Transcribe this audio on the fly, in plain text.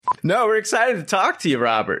No, we're excited to talk to you,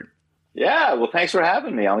 Robert. Yeah, well, thanks for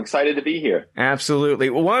having me. I'm excited to be here. Absolutely.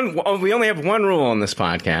 We only have one rule on this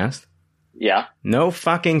podcast. Yeah. No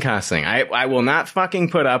fucking cussing. I will not fucking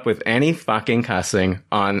put up with any fucking cussing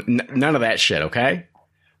on none of that shit, okay?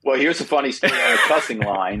 Well, here's a funny story on a cussing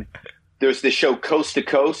line. There's this show Coast to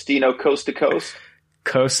Coast. Do you know Coast to Coast?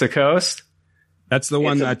 Coast to Coast? That's the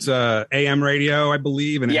one that's AM radio, I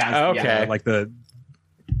believe. And yeah, okay. Like the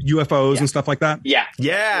UFOs and stuff like that? Yeah.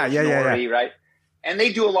 Yeah. Right? And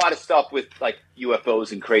they do a lot of stuff with like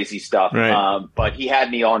UFOs and crazy stuff. Right. But he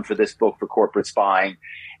had me on for this book for corporate spying.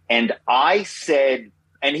 And I said,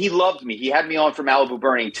 and he loved me. He had me on for Malibu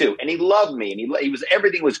Burning too. And he loved me. And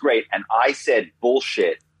everything was great. And I said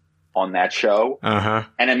bullshit on that show. Uh-huh.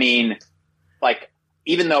 And I mean, like,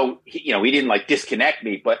 even though, he didn't like disconnect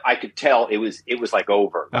me, but I could tell it was like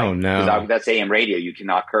over. Like, oh no. Because that's AM radio. You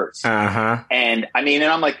cannot curse. Uh-huh. And I mean,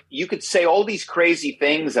 and I'm like, you could say all these crazy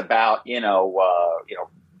things about,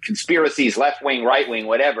 conspiracies, left wing, right wing,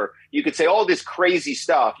 whatever. You could say all this crazy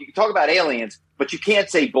stuff. You could talk about aliens, but you can't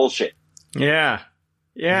say bullshit. Yeah.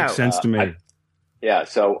 Yeah. Makes sense to me.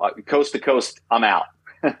 So Coast to Coast, I'm out.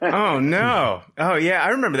 Oh no! Oh yeah, I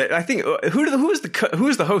remember that. I think who was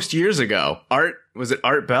the host years ago? Was it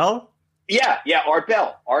Art Bell? Yeah, Art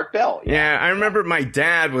Bell. Yeah, I remember my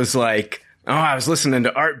dad was like, "Oh, I was listening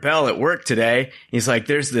to Art Bell at work today." He's like,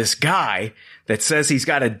 "There's this guy that says he's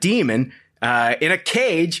got a demon in a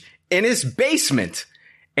cage in his basement."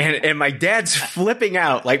 And my dad's flipping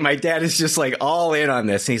out. Like, my dad is just like all in on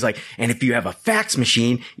this. And he's like, and if you have a fax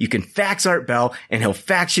machine, you can fax Art Bell and he'll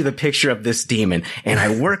fax you the picture of this demon. And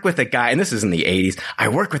I work with a guy, and this is in the 80s. I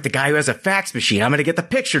work with the guy who has a fax machine. I'm going to get the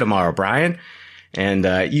picture tomorrow, Brian. And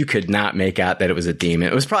you could not make out that it was a demon.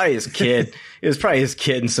 It was probably his kid. It was probably his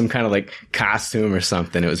kid in some kind of like costume or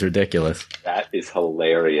something. It was ridiculous. That is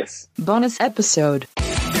hilarious. Bonus episode.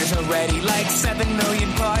 There's already like 7 million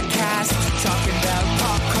podcasts talking about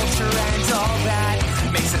pop culture and all that.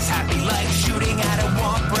 Makes us happy like shooting at a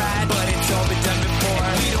womp rat. But it's all been done before.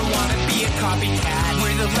 We don't want to be a copycat.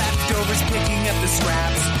 We're the leftovers picking up the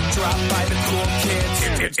scraps dropped by the cool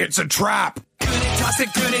kids. It's a trap. Good at toss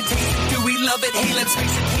it, good at taste it. Do we love it? Hey, let's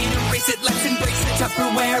face it, can't erase it. Let's embrace it.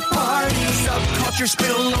 Tupperware party. Subculture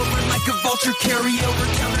spill over like a vulture. Carry over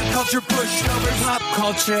counterculture, pushed over pop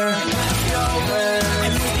culture. Leftovers.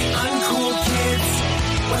 And for the uncool kids,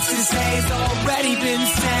 what's to say has already been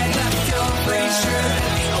said. Leftovers. Pretty sure that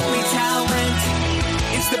the only talent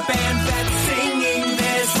is the band that's singing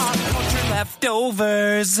this. Pop culture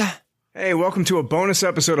leftovers. Hey, welcome to a bonus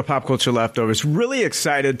episode of Pop Culture Leftovers. Really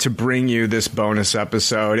excited to bring you this bonus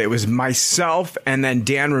episode. It was myself and then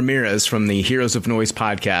Dan Ramirez from the Heroes of Noise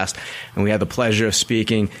podcast, and we had the pleasure of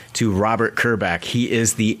speaking to Robert Kerbeck. He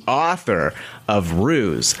is the author of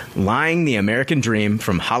Ruse, Lying the American Dream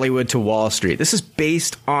from Hollywood to Wall Street. This is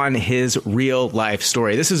based on his real life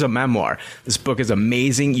story. This is a memoir. This book is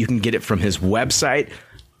amazing. You can get it from his website,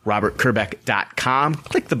 robertkerbeck.com.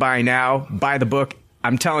 Click the buy now, buy the book.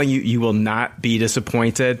 I'm telling you, you will not be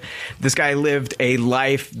disappointed. This guy lived a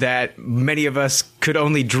life that many of us could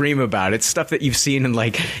only dream about. It's stuff that you've seen in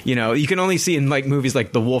you can only see in like movies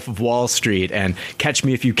like The Wolf of Wall Street and Catch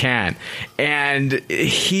Me If You Can. And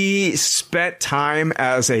he spent time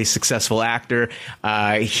as a successful actor.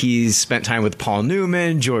 He's spent time with Paul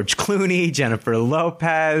Newman, George Clooney, Jennifer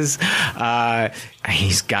Lopez.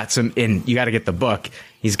 He's got you got to get the book.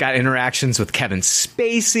 He's got interactions with Kevin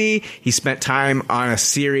Spacey. He spent time on a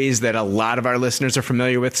series that a lot of our listeners are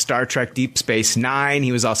familiar with, Star Trek Deep Space Nine.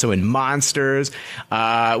 He was also in Monsters.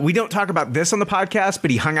 We don't talk about this on the podcast,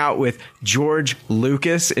 but he hung out with George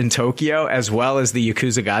Lucas in Tokyo, as well as the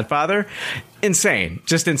Yakuza Godfather. Insane.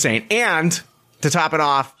 Just insane. And to top it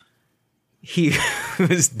off, he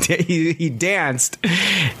danced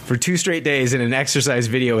for 2 straight days in an exercise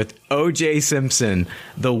video with O.J. Simpson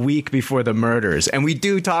the week before the murders. And we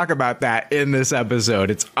do talk about that in this episode.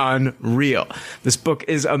 It's unreal. This book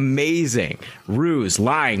is amazing. Ruse,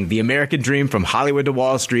 Lying, The American Dream from Hollywood to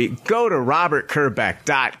Wall Street. Go to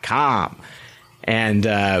robertkerbeck.com. And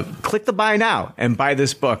click the buy now and buy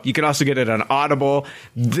this book. You can also get it on Audible.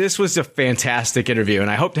 This was a fantastic interview, and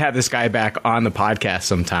I hope to have this guy back on the podcast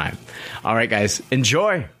sometime. All right, guys,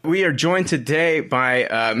 enjoy. We are joined today by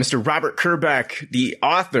Mr. Robert Kerbeck, the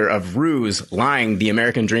author of Ruse, Lying, The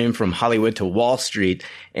American Dream from Hollywood to Wall Street.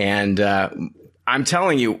 And I'm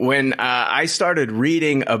telling you, when I started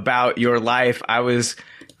reading about your life, I was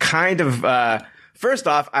kind of... First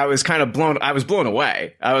off, I was blown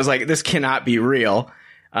away. I was like, this cannot be real.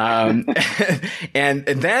 And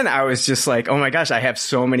then I was just like, oh my gosh, I have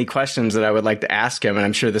so many questions that I would like to ask him. And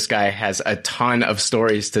I'm sure this guy has a ton of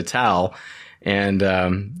stories to tell. And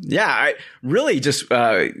I really just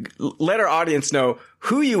let our audience know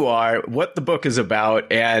who you are, what the book is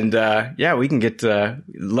about, and we can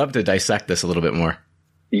love to dissect this a little bit more.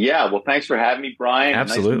 Yeah, well, thanks for having me, Brian.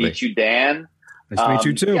 Absolutely. Nice to meet you, Dan. Nice to meet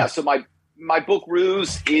you too. Yeah, so my book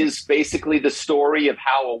Ruse is basically the story of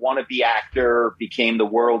how a wannabe actor became the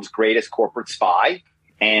world's greatest corporate spy.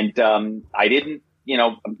 And I didn't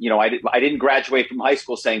graduate from high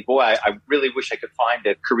school saying, boy, I really wish I could find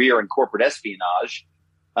a career in corporate espionage.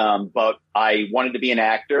 But I wanted to be an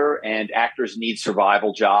actor, and actors need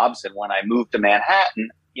survival jobs. And when I moved to Manhattan,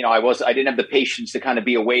 I didn't have the patience to kind of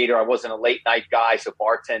be a waiter. I wasn't a late night guy, so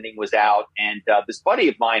bartending was out. And this buddy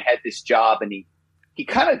of mine had this job, and he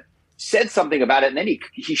kind of said something about it, and then he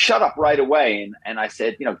shut up right away. And I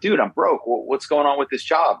said, dude, I'm broke. What's going on with this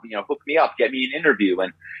job? Hook me up, get me an interview.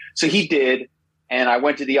 And so he did. And I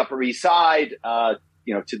went to the Upper East Side,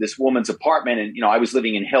 to this woman's apartment. And, I was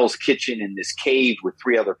living in Hell's Kitchen in this cave with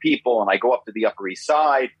 3 other people. And I go up to the Upper East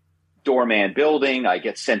Side, doorman building. I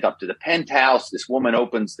get sent up to the penthouse. This woman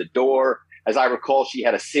opens the door. As I recall, she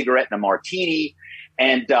had a cigarette and a martini.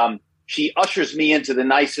 And she ushers me into the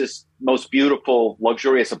nicest, most beautiful,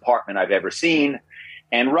 luxurious apartment I've ever seen.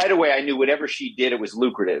 And right away, I knew whatever she did, it was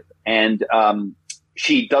lucrative. And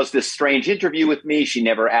she does this strange interview with me. She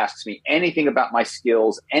never asks me anything about my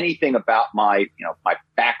skills, anything about my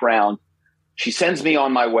background. She sends me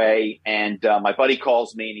on my way, and my buddy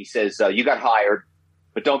calls me and he says, you got hired,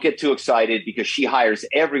 but don't get too excited, because she hires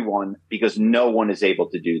everyone because no one is able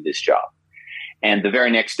to do this job. And the very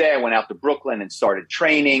next day I went out to Brooklyn and started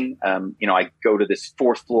training. I go to this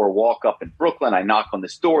 4th floor walk up in Brooklyn. I knock on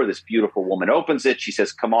this door. This beautiful woman opens it. She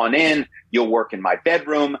says, come on in. You'll work in my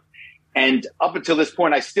bedroom. And up until this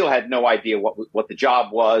point, I still had no idea what the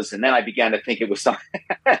job was. And then I began to think it was something,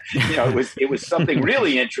 it was something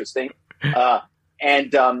really interesting.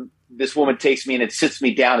 This woman takes me in and sits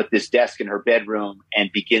me down at this desk in her bedroom and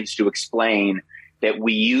begins to explain that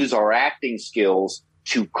we use our acting skills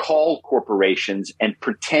to call corporations and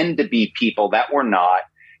pretend to be people that we're not,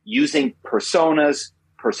 using personas,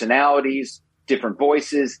 personalities, different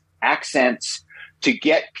voices, accents, to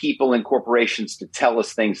get people in corporations to tell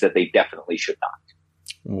us things that they definitely should not.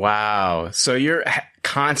 Wow. So you're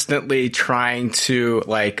constantly trying to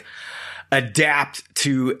adapt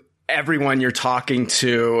to everyone you're talking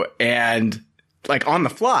to, and on the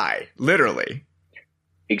fly, literally.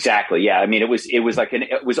 Exactly. Yeah. I mean, it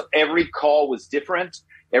was every call was different.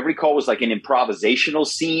 Every call was like an improvisational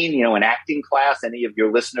scene, an acting class. Any of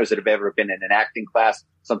your listeners that have ever been in an acting class,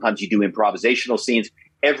 sometimes you do improvisational scenes.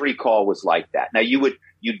 Every call was like that. Now you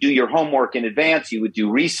do your homework in advance. You would do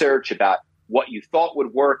research about what you thought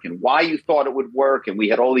would work and why you thought it would work. And we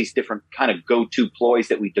had all these different kind of go-to ploys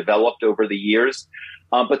that we developed over the years.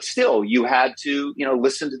 But still, you had to,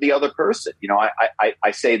 listen to the other person.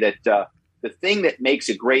 I say that the thing that makes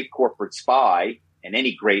a great corporate spy and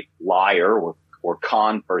any great liar or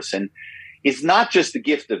con person is not just the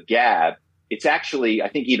gift of gab. It's actually, I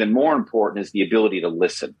think, even more important is the ability to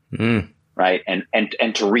listen, right?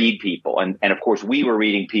 And to read people. And of course, we were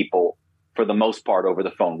reading people for the most part over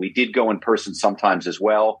the phone. We did go in person sometimes as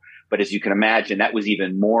well. But as you can imagine, that was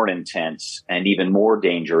even more intense and even more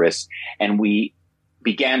dangerous. And we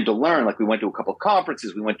began to learn, we went to a couple of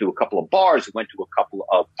conferences, we went to a couple of bars, we went to a couple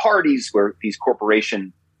of parties where these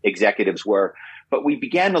corporation executives were, but we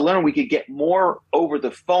began to learn we could get more over the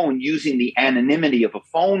phone using the anonymity of a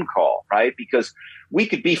phone call, right? Because we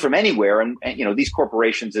could be from anywhere. And these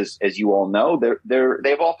corporations, as you all know, they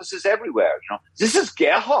have offices everywhere. This is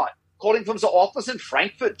Gerhard calling from the office in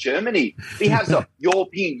Frankfurt, Germany. We have the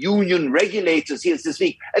European Union regulators here this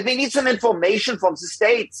week, and they need some information from the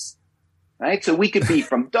States. Right. So we could be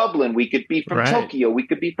from Dublin. We could be from Tokyo. We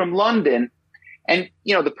could be from London. And,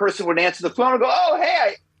 the person would answer the phone and go, oh,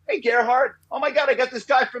 hey, Gerhard. Oh, my God, I got this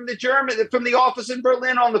guy from the office in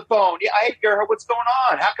Berlin on the phone. Yeah, hey, Gerhard, what's going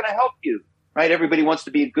on? How can I help you? Right. Everybody wants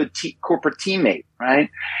to be a good corporate teammate. Right.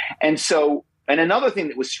 And another thing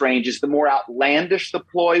that was strange is the more outlandish the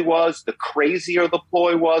ploy was, the crazier the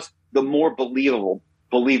ploy was, the more believable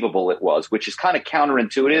it was, which is kind of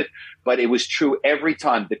counterintuitive, but it was true every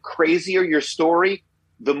time. The crazier your story,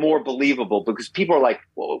 the more believable, because people are like,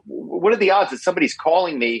 well, what are the odds that somebody's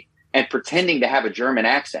calling me and pretending to have a German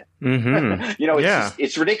accent? Mm-hmm.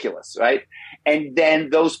 It's ridiculous, right? And then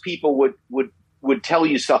those people would tell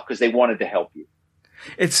you stuff because they wanted to help you.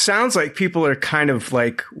 It sounds like people are kind of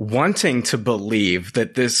wanting to believe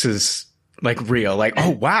that this is real. Oh,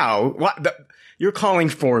 wow. What? You're calling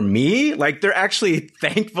for me? They're actually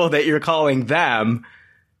thankful that you're calling them.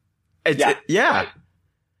 Yeah.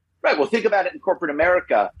 Right. Well, think about it in corporate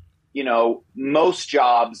America. Most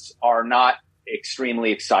jobs are not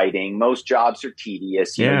extremely exciting. Most jobs are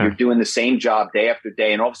tedious. You know, you're doing the same job day after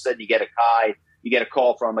day, and all of a sudden you get a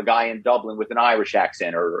call from a guy in Dublin with an Irish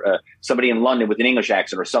accent, or somebody in London with an English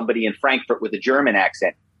accent, or somebody in Frankfurt with a German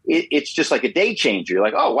accent. It's just like a day changer. You're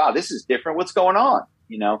like, oh wow, this is different. What's going on?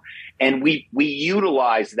 You know, and we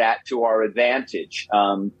utilize that to our advantage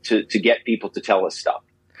to get people to tell us stuff.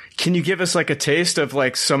 Can you give us like a taste of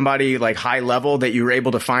like somebody like high level that you were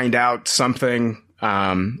able to find out something,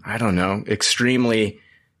 I don't know, extremely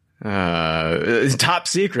top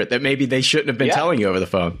secret that maybe they shouldn't have been telling you over the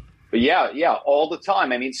phone? Yeah, all the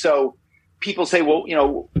time. I mean, so people say, well, you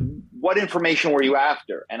know, what information were you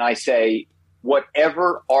after? And I say,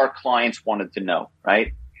 whatever our clients wanted to know,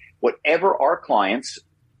 right? Whatever our clients,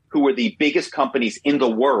 who were the biggest companies in the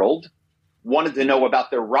world, wanted to know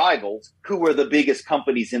about their rivals, who were the biggest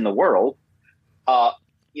companies in the world.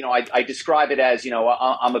 You know, I describe it as, you know,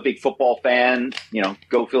 I'm a big football fan, you know,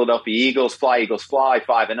 go Philadelphia Eagles, fly,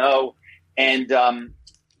 5-0. And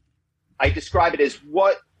I describe it as,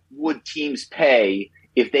 what would teams pay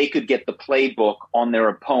if they could get the playbook on their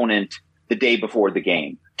opponent the day before the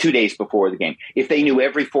game, 2 days before the game, if they knew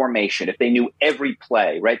every formation, if they knew every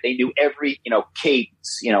play, right? They knew every, you know,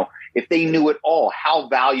 cadence, you know, if they knew it all, how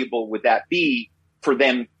valuable would that be for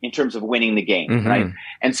them in terms of winning the game, right?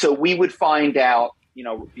 And so we would find out, you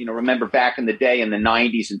know, remember back in the day in the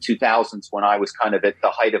 90s and 2000s when I was kind of at the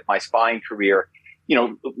height of my spying career, you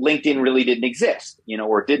know, LinkedIn really didn't exist, you know,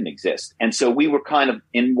 or didn't exist. And so we were kind of,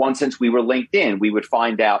 in one sense, we were LinkedIn. We would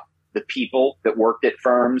find out the people that worked at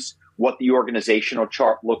firms, what the organizational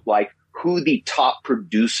chart looked like, who the top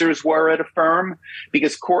producers were at a firm,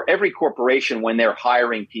 because every corporation, when they're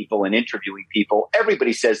hiring people and interviewing people,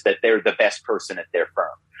 everybody says that they're the best person at their firm.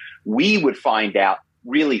 We would find out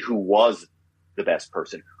really who was the best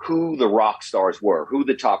person, who the rock stars were, who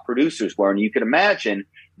the top producers were. And you can imagine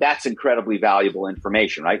that's incredibly valuable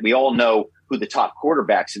information, right? We all know who the top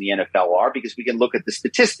quarterbacks in the NFL are because we can look at the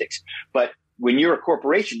statistics. But when you're a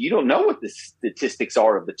corporation, you don't know what the statistics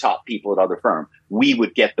are of the top people at other firms. We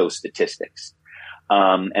would get those statistics.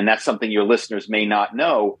 And that's something your listeners may not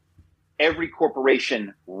know. Every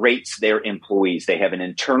corporation rates their employees. They have an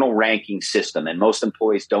internal ranking system, and most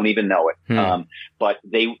employees don't even know it. But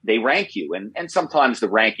they rank you. And sometimes the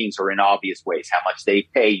rankings are in obvious ways, how much they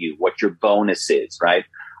pay you, what your bonus is, right?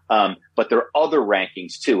 But there are other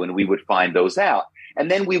rankings too, and we would find those out.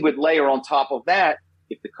 And then we would layer on top of that,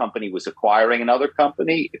 if the company was acquiring another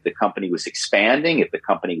company, if the company was expanding, if the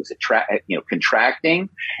company was contracting,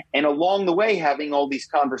 and along the way, having all these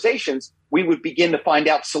conversations, we would begin to find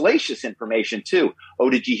out salacious information too. Oh,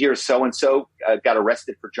 did you hear so-and-so got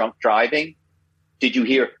arrested for drunk driving? Did you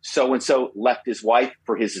hear so-and-so left his wife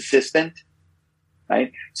for his assistant?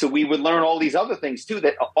 Right? So we would learn all these other things too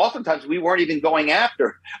that oftentimes we weren't even going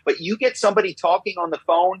after. But you get somebody talking on the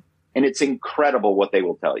phone, and it's incredible what they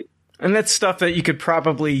will tell you. And that's stuff that you could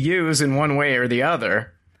probably use in one way or the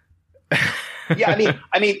other. Yeah,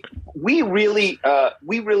 I mean, we really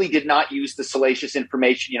did not use the salacious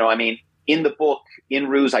information. You know, I mean, in the book, in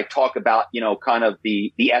Ruse, I talk about, you know, kind of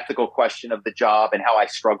the ethical question of the job and how I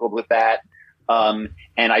struggled with that. And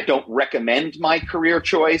I don't recommend my career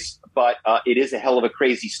choice, but it is a hell of a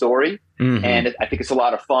crazy story. And I think it's a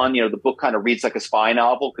lot of fun. You know, the book kind of reads like a spy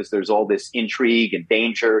novel because there's all this intrigue and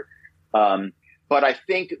danger. But I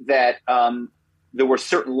think that there were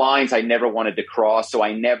certain lines I never wanted to cross, so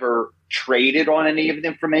I never traded on any of the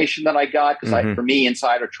information that I got. Because for me,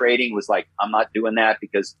 insider trading was like, I'm not doing that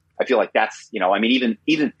because I feel like that's, you know, I mean,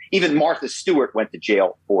 even Martha Stewart went to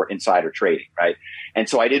jail for insider trading, right? And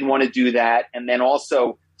so I didn't want to do that. And then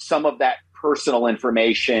also some of that personal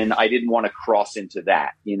information, I didn't want to cross into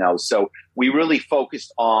that, you know. So we really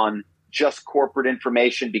focused on just corporate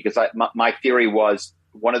information because my theory was,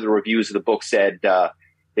 one of the reviews of the book said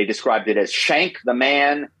they described it as shank the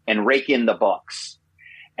man and rake in the bucks.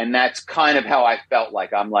 And that's kind of how I felt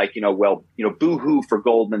like. I'm like, you know, well, you know, boo-hoo for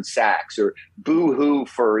Goldman Sachs, or boo-hoo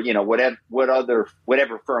for, you know,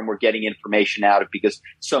 whatever firm we're getting information out of, because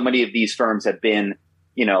so many of these firms have been,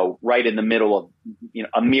 you know, right in the middle of, you know,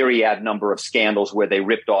 a myriad number of scandals where they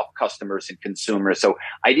ripped off customers and consumers. So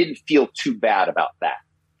I didn't feel too bad about that.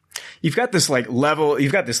 You've got this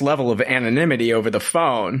level of anonymity over the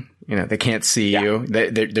phone. You know, they can't see you.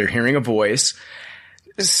 They're hearing a voice.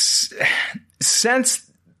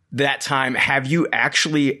 Since that time, have you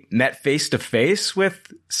actually met face to face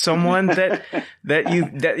with someone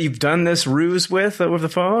that you've done this ruse with over the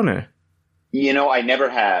phone? Or? You know, I never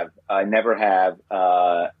have.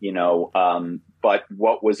 But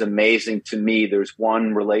what was amazing to me, there's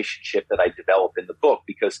one relationship that I developed in the book,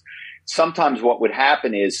 because sometimes what would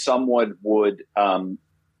happen is someone would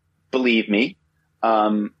believe me,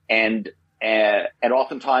 and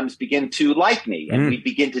oftentimes begin to like me, and we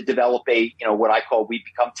begin to develop we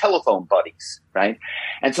become telephone buddies, right?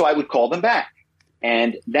 And so I would call them back.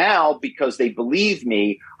 And now, because they believe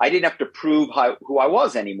me, I didn't have to prove who I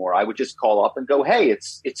was anymore. I would just call up and go, hey,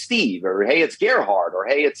 it's Steve, or hey, it's Gerhard, or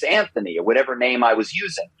hey, it's Anthony, or whatever name I was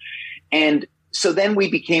using. And so then we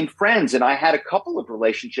became friends, and I had a couple of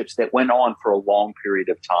relationships that went on for a long period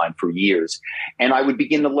of time, for years. And I would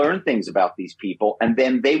begin to learn things about these people, and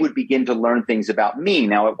then they would begin to learn things about me.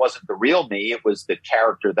 Now, it wasn't the real me. It was the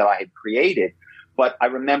character that I had created. But I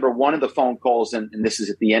remember one of the phone calls, and this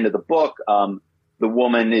is at the end of the book, the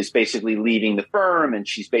woman is basically leaving the firm, and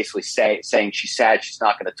she's basically saying she's sad she's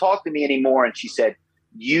not going to talk to me anymore. And she said,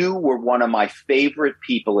 "You were one of my favorite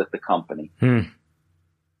people at the company."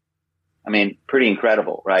 I mean, pretty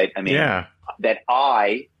incredible, right? I mean, that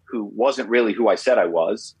I, who wasn't really who I said I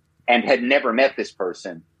was and had never met this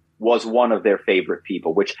person, was one of their favorite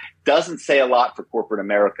people, which doesn't say a lot for corporate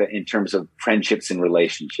America in terms of friendships and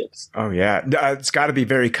relationships. Oh, yeah. It's got to be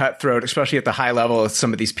very cutthroat, especially at the high level of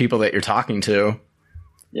some of these people that you're talking to.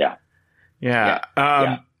 Yeah.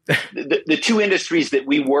 The two industries that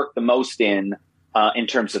we work the most in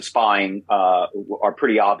terms of spying are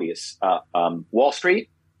pretty obvious. Wall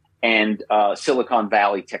Street and Silicon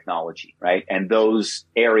Valley technology, right? And those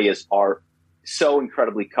areas are so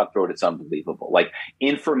incredibly cutthroat, it's unbelievable. Like,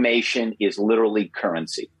 information is literally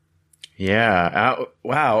currency. Yeah.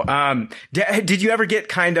 Wow. Did you ever get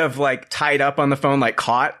kind of like tied up on the phone, like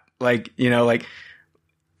caught? Like,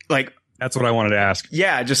 like that's what I wanted to ask.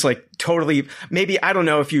 Yeah, just like totally. Maybe, I don't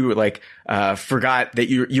know if you like forgot that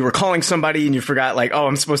you were calling somebody and you forgot, like, oh,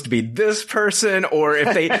 I'm supposed to be this person, or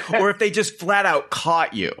if they just flat out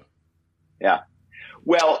caught you. Yeah.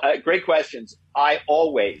 Well, great questions. I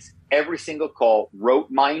always, every single call, wrote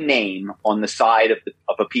my name on the side of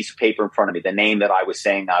a piece of paper in front of me, the name that I was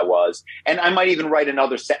saying I was. And I might even write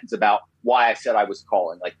another sentence about why I said I was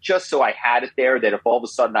calling, like, just so I had it there, that if all of a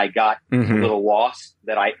sudden I got a little lost,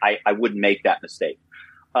 that I wouldn't make that mistake.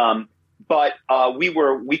 But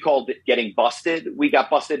we called it getting busted. We got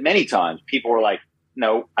busted many times. People were like,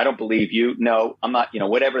 no, I don't believe you. No, I'm not,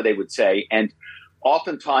 whatever they would say. And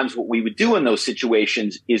oftentimes what we would do in those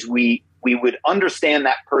situations is we would understand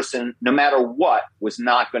that person, no matter what, was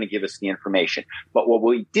not going to give us the information. But what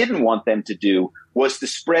we didn't want them to do was to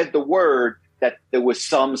spread the word that there was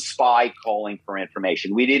some spy calling for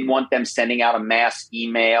information. We didn't want them sending out a mass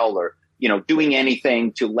email or, doing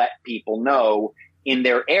anything to let people know in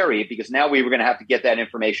their area, because now we were going to have to get that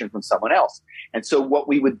information from someone else. And so what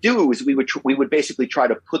we would do is we would basically try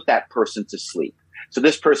to put that person to sleep. So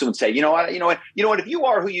this person would say, you know what, if you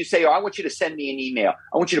are who you say, I want you to send me an email.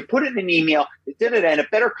 I want you to put it in an email, and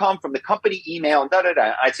it better come from the company email, and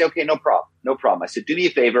I'd say, okay, no problem. I said, do me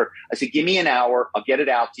a favor. I said, give me an hour. I'll get it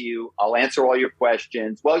out to you. I'll answer all your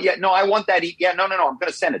questions. Well, yeah, no, I want that. No, I'm going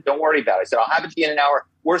to send it. Don't worry about it. I said, I'll have it to you in an hour.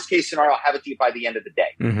 Worst case scenario, I'll have it to you by the end of the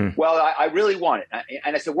day. Mm-hmm. Well, I really want it.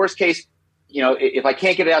 And I said, worst case, if I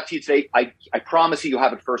can't get it out to you today, I promise you'll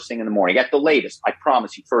have it first thing in the morning. At the latest, I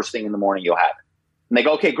promise you first thing in the morning, you'll have it. And they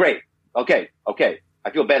go, okay, great. Okay.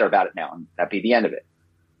 I feel better about it now. And that'd be the end of it.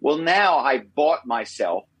 Well, now I bought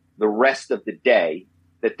myself the rest of the day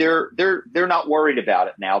that they're not worried about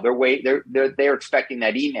it now. They're expecting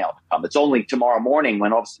that email to come. It's only tomorrow morning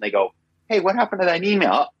when all of a sudden they go, hey, what happened to that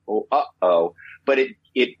email? Uh-oh. But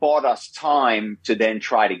it bought us time to then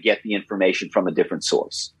try to get the information from a different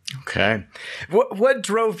source. Okay. What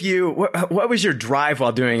drove you? What was your drive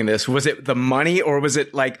while doing this? Was it the money, or was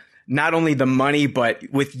it like, not only the money, but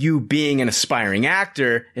with you being an aspiring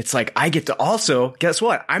actor, it's like, I get to also, guess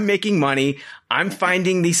what? I'm making money. I'm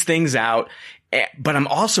finding these things out, but I'm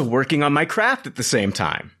also working on my craft at the same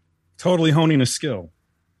time. Totally honing a skill.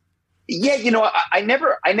 Yeah. I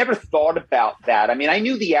never thought about that. I mean, I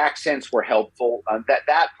knew the accents were helpful.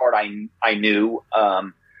 That part I knew.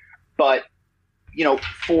 But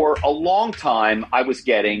for a long time I was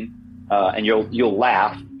getting, and you'll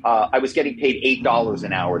laugh, I was getting paid $8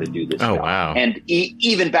 an hour to do this job. Wow. And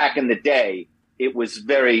even back in the day, it was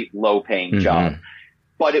very low-paying job.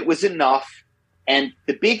 But it was enough. And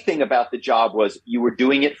the big thing about the job was you were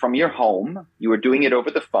doing it from your home. You were doing it over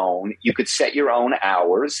the phone. You could set your own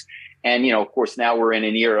hours. And, of course, now we're in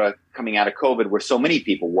an era coming out of COVID where so many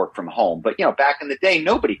people work from home. But, back in the day,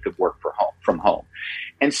 nobody could work from home.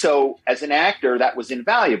 And so as an actor, that was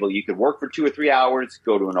invaluable. You could work for 2 or 3 hours,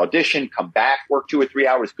 go to an audition, come back, work 2 or 3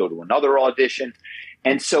 hours, go to another audition.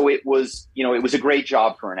 And so it was a great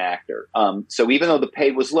job for an actor. So even though the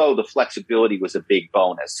pay was low, the flexibility was a big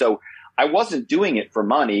bonus. So I wasn't doing it for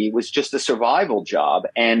money. It was just a survival job.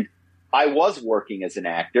 And I was working as an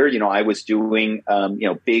actor. You know, I was doing,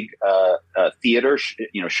 big theater,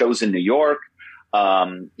 shows in New York.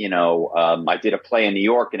 I did a play in New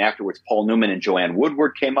York, and afterwards Paul Newman and Joanne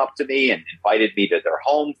Woodward came up to me and invited me to their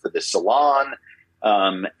home for the salon,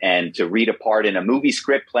 and to read a part in a movie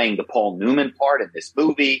script playing the Paul Newman part in this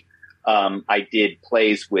movie. I did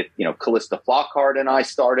plays with, Callista Flockhart and I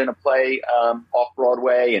starred in a play, off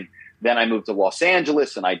Broadway. And then I moved to Los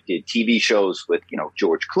Angeles and I did TV shows with,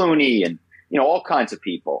 George Clooney and, all kinds of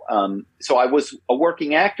people. So I was a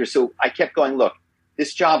working actor. So I kept going, look,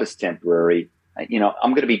 this job is temporary. I'm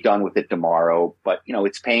going to be done with it tomorrow, but,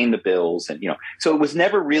 it's paying the bills. And, so it was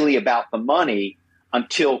never really about the money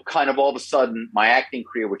until kind of all of a sudden my acting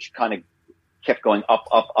career, which kind of kept going up,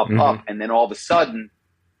 up. And then all of a sudden,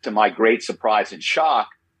 to my great surprise and shock,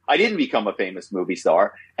 I didn't become a famous movie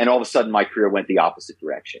star. And all of a sudden my career went the opposite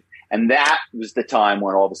direction. And that was the time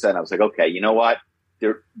when all of a sudden I was like, okay, you know what?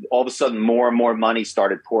 All of a sudden more and more money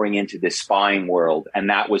started pouring into this spying world. And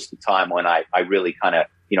that was the time when I really kind of,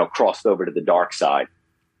 crossed over to the dark side.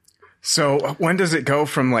 So when does it go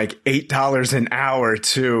from like $8 an hour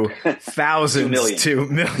to thousands to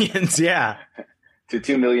millions? Yeah. To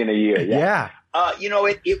 $2 million a year. Yeah.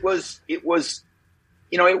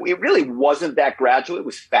 It really wasn't that gradual. It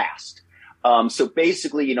was fast. So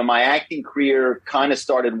basically, my acting career kind of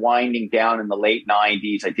started winding down in the late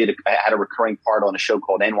 90s. I had a recurring part on a show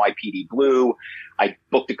called NYPD Blue. I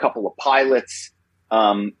booked a couple of pilots.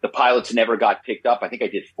 The pilots never got picked up. I think I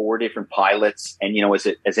did 4 different pilots. And,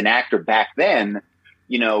 as an actor back then,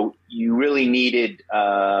 you really needed,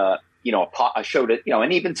 a show to,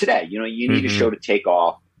 and even today, you need a show to take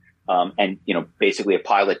off. And basically a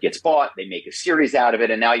pilot gets bought, they make a series out of it.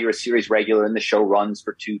 And now you're a series regular and the show runs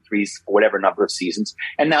for 2, 3, whatever number of seasons.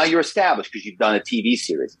 And now you're established because you've done a TV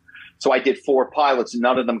series. So I did 4 pilots and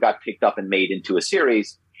none of them got picked up and made into a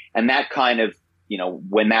series. And that kind of,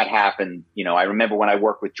 when that happened, I remember when I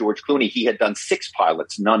worked with George Clooney, he had done 6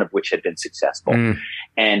 pilots, none of which had been successful.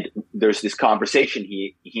 And there's this conversation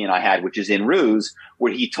he and I had, which is in Ruse,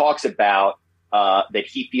 where he talks about that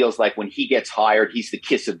he feels like when he gets hired, he's the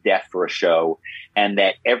kiss of death for a show, and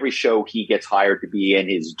that every show he gets hired to be in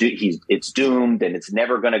it's doomed and it's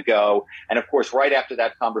never going to go. And of course, right after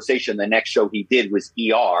that conversation, the next show he did was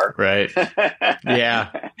ER. Right.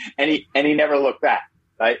 Yeah. and he never looked back.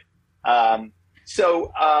 Right. I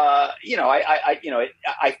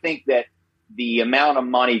think that the amount of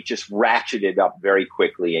money just ratcheted up very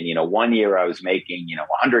quickly. And, one year I was making,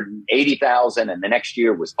 $180,000, and the next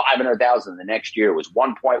year was $500,000. The next year was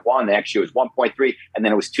 1.1. The next year was 1.3. And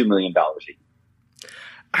then it was $2 million a year.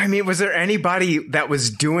 I mean, was there anybody that was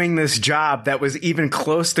doing this job that was even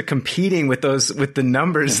close to competing with the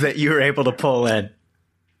numbers that you were able to pull in?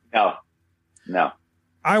 No.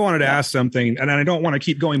 I wanted to ask something, and I don't want to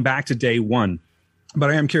keep going back to day one, but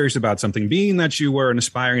I am curious about something. Being that you were an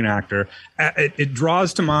aspiring actor, it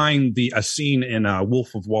draws to mind a scene in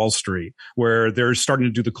Wolf of Wall Street where they're starting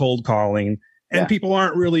to do the cold calling, and people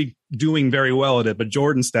aren't really doing very well at it. But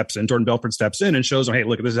Jordan Belfort steps in and shows them, hey,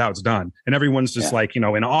 look, this is how it's done. And everyone's just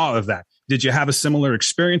in awe of that. Did you have a similar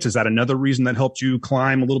experience? Is that another reason that helped you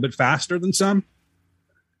climb a little bit faster than some?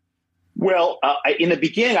 Well, in the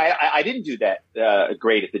beginning, I didn't do that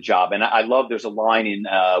great at the job. And I love, there's a line in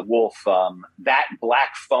Wolf, that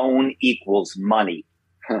black phone equals money.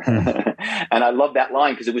 And I love that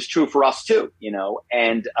line because it was true for us too,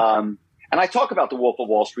 and I talk about the Wolf of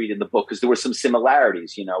Wall Street in the book because there were some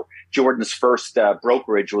similarities. Jordan's first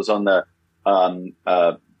brokerage was on the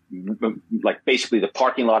basically the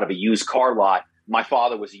parking lot of a used car lot. My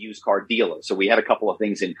father was a used car dealer, so we had a couple of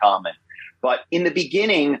things in common. But in the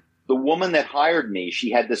beginning, the woman that hired me,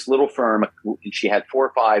 she had this little firm, and she had 4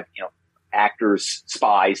 or 5, actors,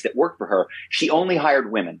 spies that worked for her. She only hired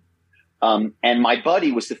women. And my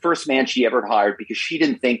buddy was the first man she ever hired because she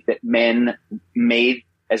didn't think that men made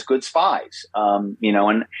as good spies. And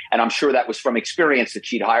I'm sure that was from experience that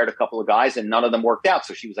she'd hired a couple of guys and none of them worked out.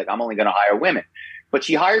 So she was like, I'm only going to hire women. But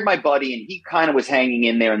she hired my buddy and he kind of was hanging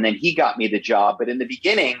in there, and then he got me the job. But in the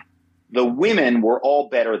beginning, the women were all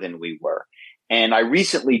better than we were. And I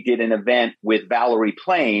recently did an event with Valerie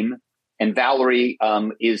Plame, and Valerie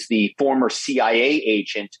is the former CIA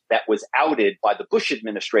agent that was outed by the Bush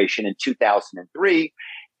administration in 2003.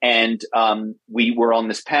 And we were on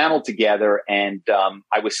this panel together, and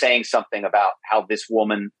I was saying something about how this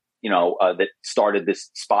woman, that started this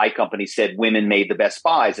spy company said women made the best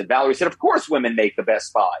spies. And Valerie said, of course women make the best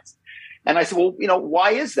spies. And I said, well,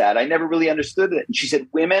 why is that? I never really understood it. And she said,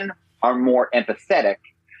 women are more empathetic,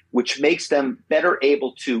 which makes them better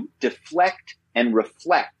able to deflect and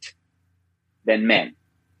reflect than men.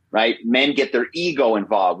 right? Men get their ego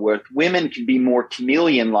involved, where women can be more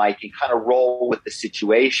chameleon-like and kind of roll with the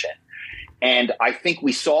situation. And I think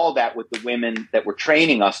we saw that with the women that were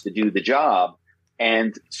training us to do the job.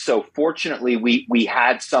 And so fortunately, we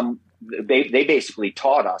had some, they basically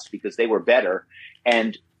taught us because they were better.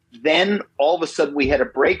 And then all of a sudden we had a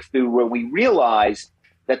breakthrough where we realized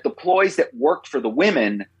that the ploys that worked for the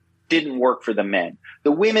women didn't work for the men.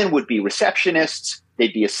 The women would be receptionists,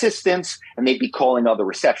 they'd be assistants, and they'd be calling other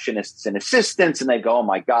receptionists and assistants. And they'd go, oh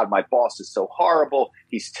my God, my boss is so horrible.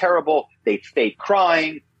 He's terrible. They'd fake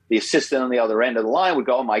crying. The assistant on the other end of the line would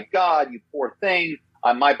go, oh my God, you poor thing.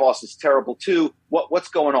 My boss is terrible too. What's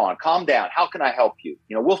going on? Calm down. How can I help you?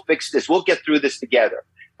 We'll fix this. We'll get through this together.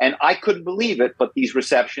 And I couldn't believe it, but these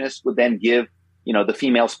receptionists would then give, the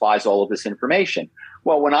female spies all of this information.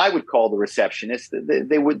 Well, when I would call the receptionist,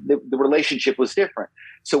 the relationship was different.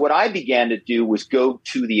 So what I began to do was go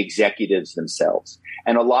to the executives themselves.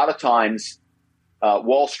 And a lot of times,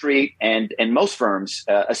 Wall Street and most firms,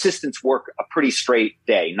 assistants work a pretty straight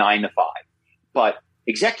day, 9 to 5. But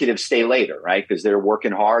executives stay later, right? Because they're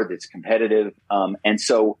working hard. It's competitive. And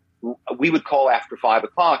so we would call after 5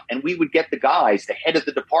 o'clock and we would get the guys, the head of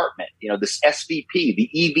the department, this SVP, the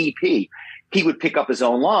EVP, he would pick up his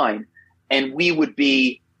own line and we would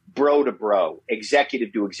be bro to bro,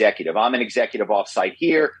 executive to executive. I'm an executive offsite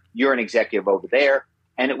here. You're an executive over there.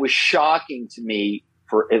 And it was shocking to me,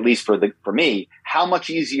 for me, how much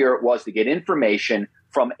easier it was to get information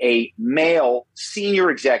from a male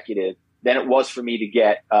senior executive than it was for me to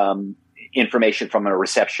get information from a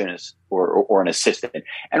receptionist or an assistant.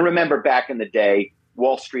 And remember, back in the day,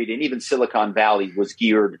 Wall Street and even Silicon Valley was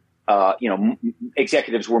geared.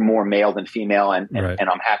 Executives were more male than female, and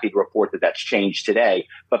I'm happy to report that that's changed today.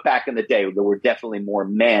 But back in the day, there were definitely more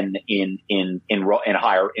men in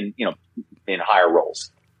higher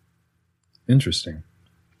roles. Interesting.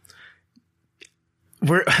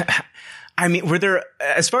 Were there,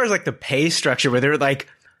 as far as like the pay structure, were there like,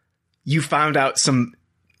 you found out some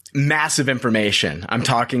massive information? I'm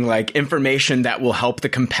talking like information that will help the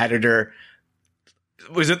competitor.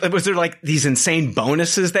 Was there like these insane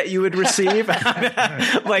bonuses that you would receive?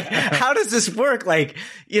 Like, how does this work? Like,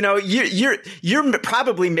 you're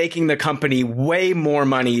probably making the company way more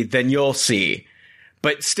money than you'll see,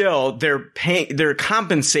 but still they're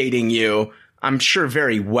compensating you, I'm sure,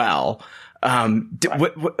 very well. How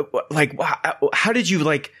did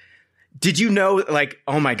you did you know, like,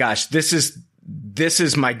 oh my gosh, this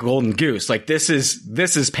is my golden goose. Like, this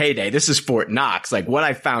is payday. This is Fort Knox. Like, what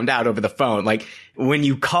I found out over the phone, like when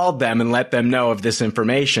you called them and let them know of this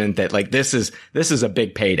information, that like, this is a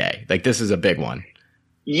big payday. Like, this is a big one.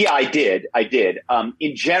 Yeah, I did.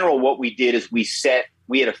 In general, what we did is we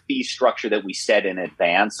had a fee structure that we set in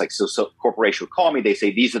advance. Like, so corporation would call me. They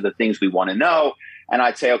say, these are the things we want to know. And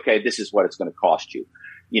I'd say, okay, this is what it's going to cost you.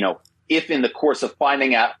 If in the course of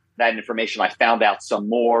finding out that information, I found out some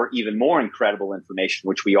even more incredible information,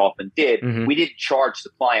 which we often did. Mm-hmm. We didn't charge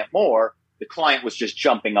the client more. The client was just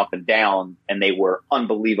jumping up and down and they were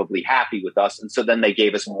unbelievably happy with us. And so then they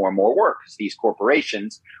gave us more and more work because these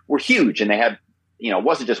corporations were huge and they had, it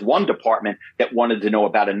wasn't just one department that wanted to know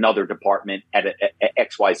about another department at a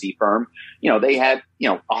XYZ firm. They had,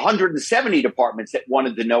 170 departments that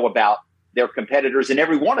wanted to know about their competitors in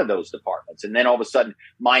every one of those departments. And then all of a sudden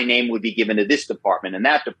my name would be given to this department and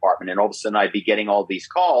that department. And all of a sudden I'd be getting all these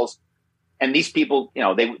calls, and these people,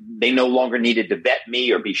 they no longer needed to vet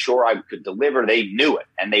me or be sure I could deliver. They knew it.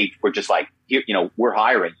 And they were just like, we're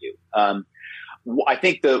hiring you. I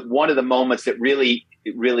think one of the moments that really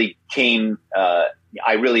came,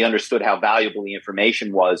 I really understood how valuable the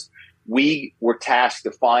information was. We were tasked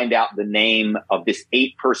to find out the name of this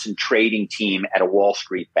 8-person trading team at a Wall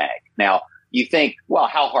Street bank. Now, you think, well,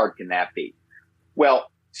 how hard can that be? Well,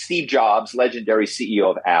 Steve Jobs, legendary CEO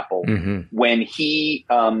of Apple, mm-hmm. when he,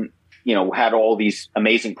 had all these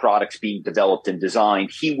amazing products being developed and designed,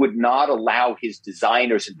 he would not allow his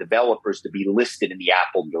designers and developers to be listed in the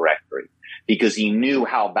Apple directory because he knew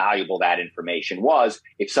how valuable that information was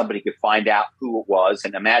if somebody could find out who it was.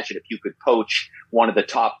 And imagine if you could poach one of the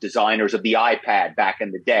top designers of the iPad back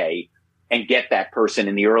in the day and get that person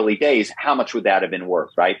in the early days, how much would that have been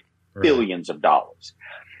worth, right? Billions of dollars.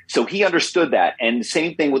 So he understood that. And the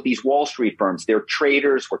same thing with these Wall Street firms. Their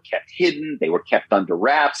traders were kept hidden. They were kept under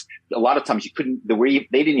wraps. A lot of times they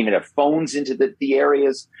didn't even have phones into the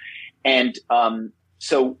areas. And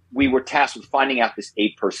so we were tasked with finding out this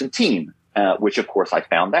 8-person team, which of course I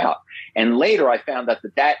found out. And later I found out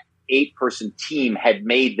that 8-person team had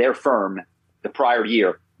made their firm the prior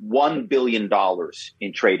year $1 billion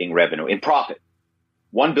in trading revenue, in profit.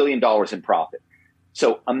 $1 billion in profit.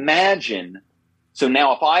 So imagine So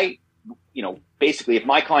now if I, basically if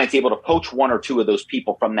my client's able to poach one or two of those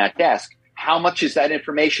people from that desk, how much is that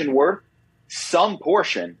information worth? Some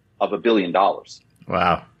portion of $1 billion.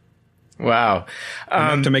 Wow.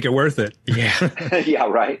 Enough to make it worth it. Yeah. Yeah,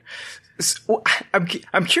 right. So,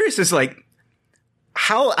 I'm curious as like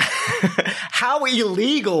how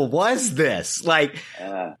illegal was this? Like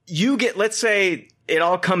you get, let's say it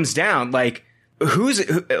all comes down, like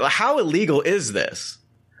how illegal is this?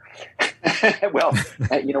 Well,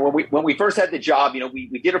 when we first had the job,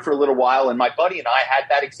 we did it for a little while, and my buddy and I had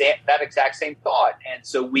that exact same thought. And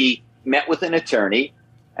so we met with an attorney,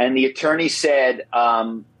 and the attorney said,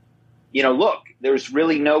 look, there's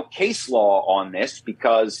really no case law on this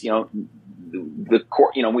because, the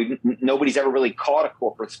court, nobody's ever really caught a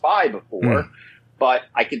corporate spy before, but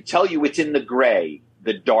I can tell you it's in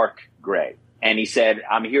the dark gray. And he said,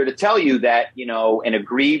 I'm here to tell you that, an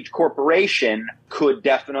aggrieved corporation could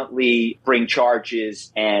definitely bring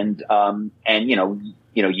charges and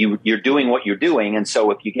you're doing what you're doing. And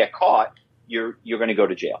so if you get caught, you're going to go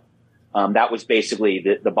to jail. That was basically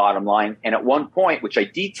the bottom line. And at one point, which I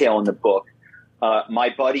detail in the book,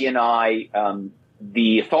 my buddy and I,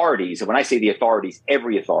 the authorities, and when I say the authorities,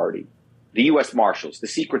 every authority, the U.S. Marshals, the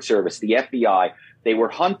Secret Service, the FBI, they were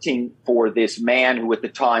hunting for this man who at the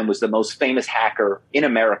time was the most famous hacker in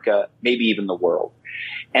America, maybe even the world.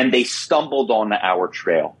 And they stumbled on our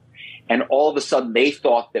trail. And all of a sudden they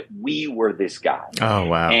thought that we were this guy. Oh,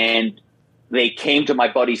 wow. And they came to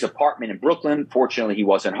my buddy's apartment in Brooklyn. Fortunately, he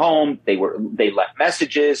wasn't home. They left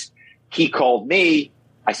messages. He called me.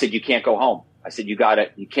 I said, you can't go home. I said, you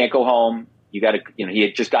can't go home. You got to, he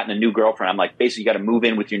had just gotten a new girlfriend. I'm like, basically, you got to move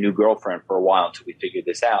in with your new girlfriend for a while until we figured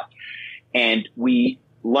this out. And we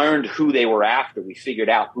learned who they were after. We figured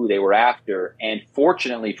out who they were after. And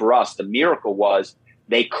fortunately for us, the miracle was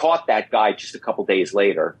they caught that guy just a couple days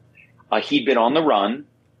later. He'd been on the run.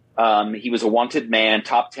 He was a wanted man,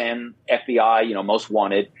 top 10 FBI, most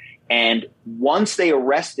wanted. And once they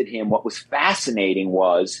arrested him, what was fascinating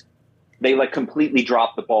was they completely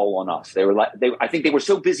dropped the ball on us. I think they were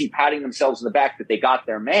so busy patting themselves in the back that they got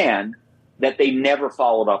their man that they never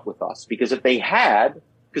followed up with us. Because if they had,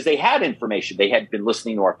 because they had information, they had been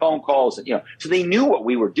listening to our phone calls, and, so they knew what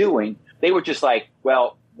we were doing. They were just like,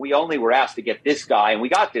 well, we only were asked to get this guy and we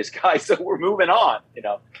got this guy. So we're moving on,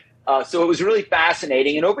 So it was really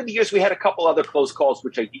fascinating. And over the years, we had a couple other close calls,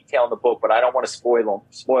 which I detail in the book, but I don't want to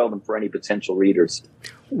spoil them for any potential readers.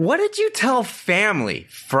 What did you tell family,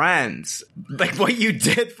 friends, like what you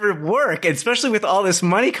did for work, especially with all this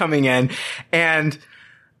money coming in? And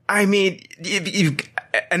I mean,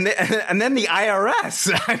 and then the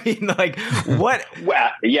IRS. I mean, what?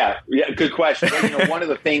 Well, yeah, good question. One of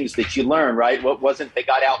the things that you learn, right? They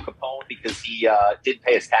got Al Capone because he didn't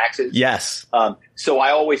pay his taxes. Yes. So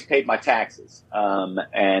I always paid my taxes,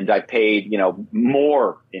 and I paid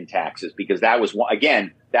more in taxes because that was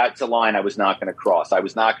that's a line I was not going to cross. I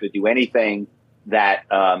was not going to do anything that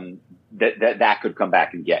that could come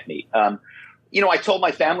back and get me. I told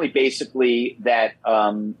my family basically that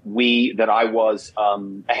I was a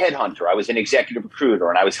headhunter. I was an executive recruiter,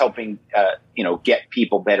 and I was helping get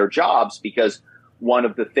people better jobs because one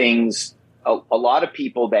of the things a lot of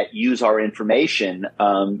people that use our information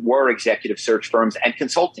were executive search firms and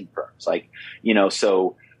consulting firms,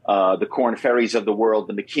 the Korn Ferrys of the world,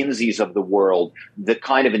 the McKinseys of the world, the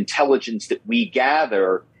kind of intelligence that we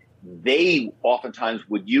gather, they oftentimes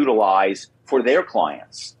would utilize for their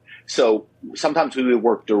clients. So sometimes we would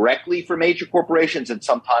work directly for major corporations, and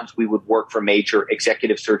sometimes we would work for major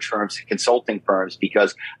executive search firms and consulting firms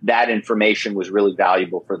because that information was really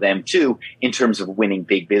valuable for them too in terms of winning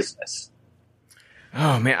big business.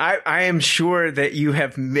 Oh man, I am sure that you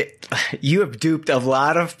have duped a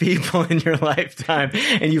lot of people in your lifetime,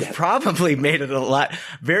 and you've probably made it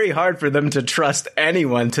very hard for them to trust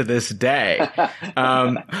anyone to this day.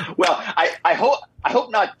 Well, I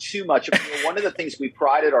hope not too much. One of the things we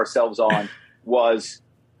prided ourselves on was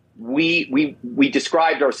we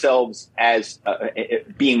described ourselves as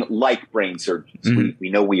being like brain surgeons. Mm-hmm. We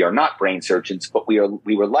know we are not brain surgeons, but we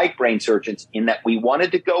were like brain surgeons in that we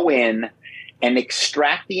wanted to go in and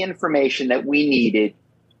extract the information that we needed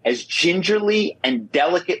as gingerly and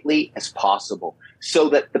delicately as possible so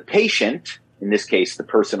that the patient, in this case, the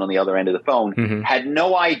person on the other end of the phone, mm-hmm. had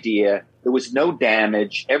no idea. There was no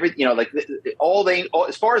damage. As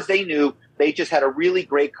far as they knew, they just had a really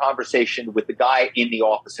great conversation with the guy in the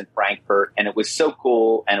office in Frankfurt. And it was so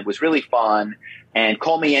cool. And it was really fun. And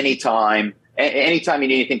call me anytime. Anytime you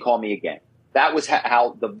need anything, call me again. That was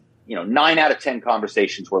how 9 out of 10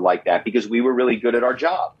 conversations were like that because we were really good at our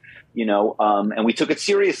job, and we took it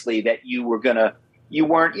seriously that you weren't,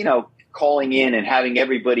 calling in and having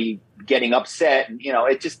everybody getting upset. And,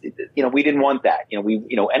 we didn't want that.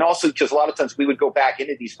 And also just a lot of times we would go back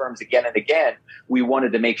into these firms again and again. We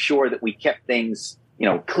wanted to make sure that we kept things,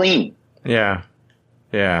 clean. Yeah.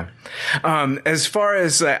 Yeah. As far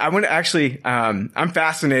as I want to actually, I'm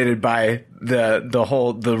fascinated by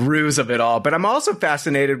the ruse of it all, but I'm also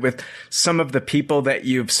fascinated with some of the people that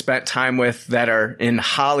you've spent time with that are in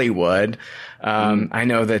Hollywood. I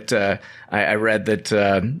know that, I read that,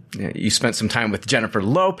 you spent some time with Jennifer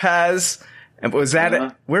Lopez. And was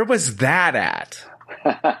that, where was that at?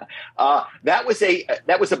 That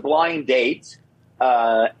was a blind date.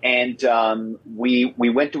 We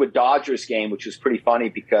went to a Dodgers game, which was pretty funny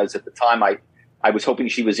because at the time I was hoping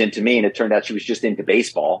she was into me, and it turned out she was just into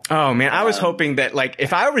baseball. Oh man, I was hoping that, like,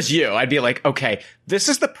 if I was you, I'd be like, okay, this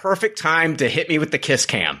is the perfect time to hit me with the kiss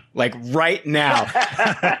cam, like right now.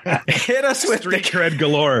 Hit us with street cred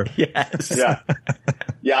galore. Yes.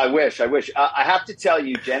 Yeah. I wish. I have to tell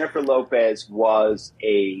you, Jennifer Lopez was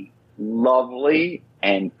a lovely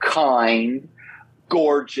and kind,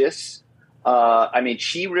 gorgeous.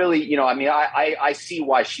 She really, I see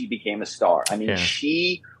why she became a star.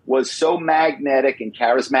 She was so magnetic and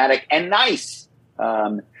charismatic and nice.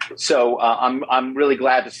 So I'm really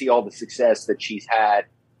glad to see all the success that she's had.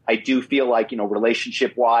 I do feel like,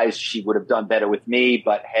 relationship wise, she would have done better with me,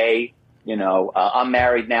 but hey, I'm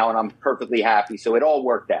married now and I'm perfectly happy. So it all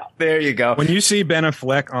worked out. There you go. When you see Ben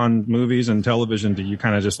Affleck on movies and television, do you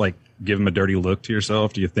kind of just like give him a dirty look to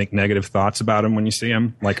yourself? Do you think negative thoughts about him when you see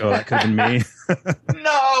him? Like, oh, that could have been me.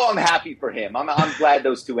 No, I'm happy for him. I'm glad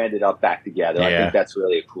those two ended up back together. Yeah. I think that's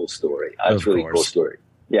really a cool story. That's really a cool story.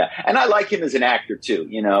 Yeah. And I like him as an actor too.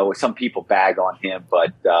 Some people bag on him,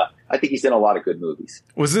 but I think he's in a lot of good movies.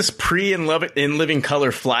 Was this In Living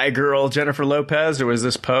Color Fly Girl Jennifer Lopez, or was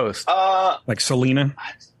this post? Like Selena?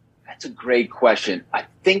 That's a great question. I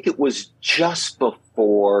think it was just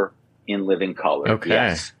before In Living Color. Okay.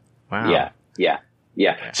 Yes. Wow. Yeah.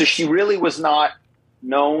 Okay. So she really was not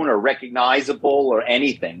known or recognizable or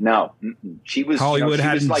anything. No. She was Hollywood she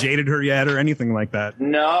hadn't was jaded her yet or anything like that.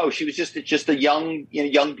 No, she was just a young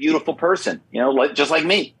beautiful person, just like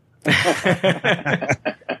me.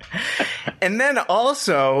 And then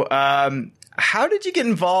also, how did you get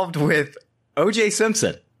involved with O.J.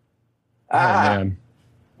 Simpson? Man.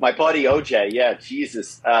 My buddy O.J. Yeah,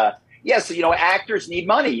 Jesus. So, actors need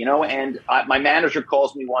money, and my manager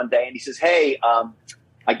calls me one day and he says, hey,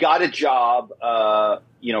 I got a job,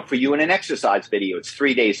 for you in an exercise video. It's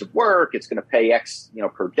 3 days of work. It's going to pay X,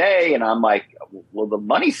 per day. And I'm like, well, the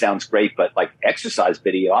money sounds great, but like exercise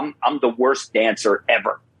video, I'm the worst dancer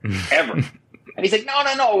ever. And he's like, no.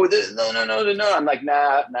 I'm like,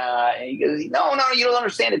 nah. And he goes, no, you don't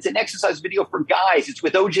understand. It's an exercise video for guys. It's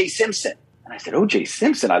with O.J. Simpson. And I said, O.J.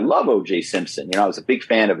 Simpson? I love O.J. Simpson. I was a big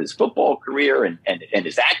fan of his football career and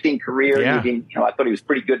his acting career. Yeah. I thought he was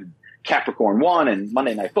pretty good in Capricorn 1 and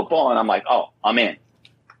Monday Night Football. And I'm like, oh, I'm in.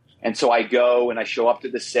 And so I go and I show up to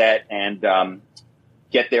the set and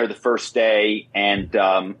get there the first day. And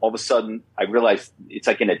all of a sudden I realize it's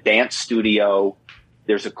like in a dance studio.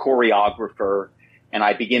 There's a choreographer and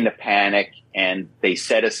I begin to panic and they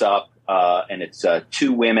set us up. And it's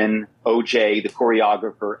two women, OJ, the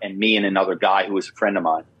choreographer, and me and another guy who was a friend of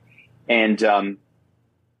mine. And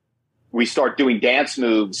we start doing dance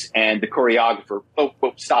moves, and the choreographer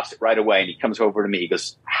stops it right away. And he comes over to me. He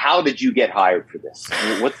goes, how did you get hired for this?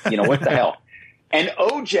 What the hell? And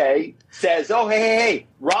OJ says, oh, hey,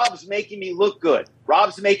 Rob's making me look good.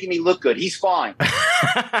 He's fine.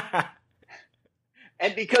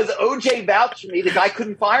 And because OJ vouched for me, the guy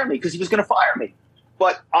couldn't fire me because he was going to fire me.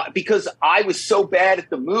 But because I was so bad at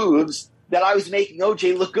the moves that I was making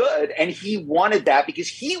OJ look good, and he wanted that because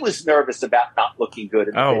he was nervous about not looking good.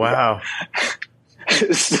 Oh, wow.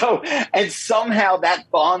 So, and somehow that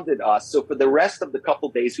bonded us. So for the rest of the couple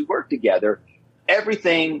days we worked together,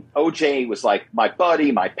 everything, OJ was like my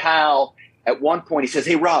buddy, my pal. At one point he says,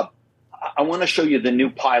 hey, Rob, I want to show you the new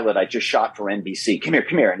pilot I just shot for NBC. Come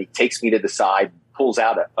here. And he takes me to the side, pulls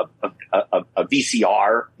out a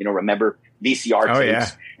VCR, remember VCR tapes, yeah.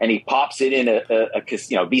 And he pops it in a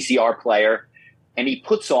VCR player, and he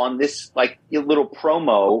puts on this like a little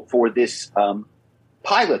promo for this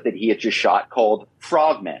pilot that he had just shot called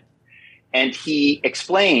Frogmen. And he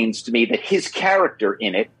explains to me that his character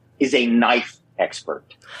in it is a knife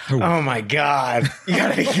expert. Oh my God.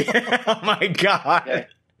 Oh my God. Okay.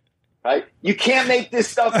 Right? You can't make this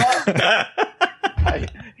stuff up. Right?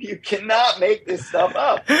 You cannot make this stuff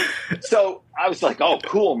up. So I was like, oh,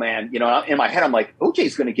 cool, man. In my head, I'm like,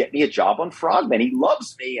 OJ's going to get me a job on Frogmen. He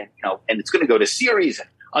loves me. And, and it's going to go to series. And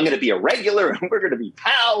I'm going to be a regular and we're going to be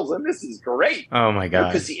pals. And this is great. Oh my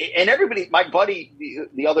God. And everybody, my buddy,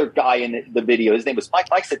 the other guy in the video, his name was Mike.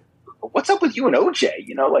 Mike said, what's up with you and OJ?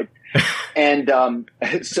 You know, like, and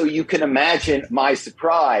so you can imagine my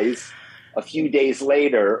surprise a few days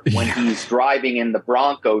later when he's driving in the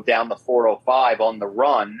Bronco down the 405 on the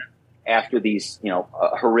run after these,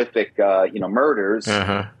 horrific, murders,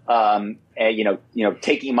 and,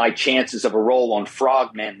 taking my chances of a role on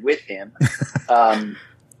Frogmen with him.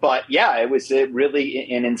 But yeah, it was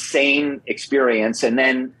really an insane experience. And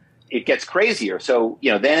then it gets crazier. So,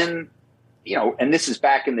 then, and this is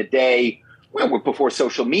back in the day before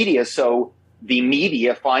social media. So the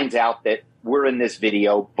media finds out that we're in this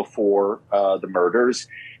video before the murders,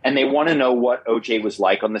 and they want to know what OJ was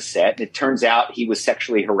like on the set. And it turns out he was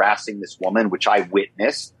sexually harassing this woman, which I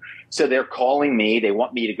witnessed. So they're calling me. They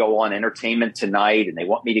want me to go on Entertainment Tonight, and they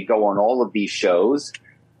want me to go on all of these shows.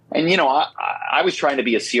 And, I was trying to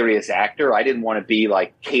be a serious actor. I didn't want to be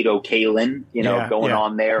like Kato Kaelin, going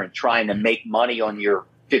on there and trying to make money on your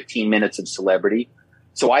 15 minutes of celebrity.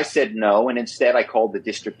 So I said no. And instead I called the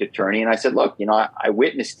district attorney and I said, look, I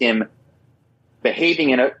witnessed him behaving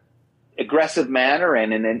in an aggressive manner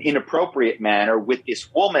and in an inappropriate manner with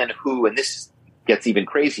this woman who, and this gets even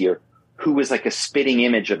crazier, who was like a spitting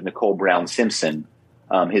image of Nicole Brown Simpson,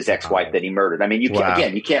 his ex-wife that he murdered. I mean, you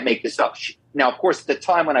can't make this up. Now, of course, at the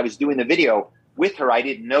time when I was doing the video with her, I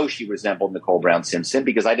didn't know she resembled Nicole Brown Simpson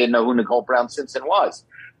because I didn't know who Nicole Brown Simpson was.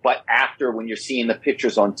 But after, when you're seeing the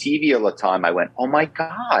pictures on TV all the time, I went, oh my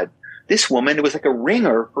God, this woman was like a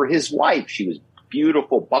ringer for his wife. She was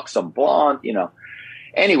beautiful, buxom blonde,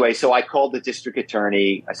 Anyway, so I called the district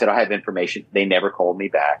attorney. I said, I have information. They never called me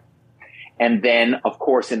back. And then, of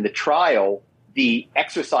course, in the trial, the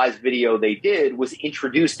exercise video they did was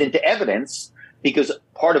introduced into evidence because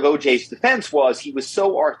part of OJ's defense was he was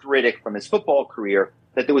so arthritic from his football career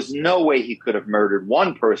that there was no way he could have murdered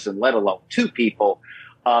one person, let alone two people.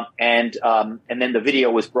 And then the video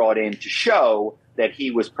was brought in to show that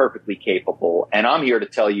he was perfectly capable. And I'm here to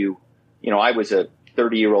tell you, I was a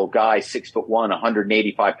 30-year-old guy, 6'1",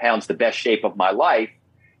 185 pounds, the best shape of my life.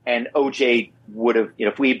 And OJ would have,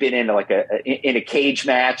 if we had been in in a cage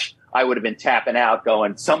match, I would have been tapping out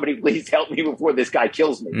going, somebody please help me before this guy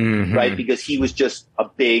kills me. Right. Because he was just a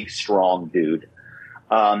big, strong dude.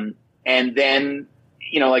 And then,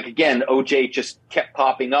 again, OJ just kept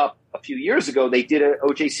popping up. A few years ago, they did an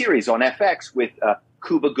OJ series on FX with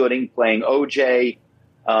Cuba Gooding playing OJ,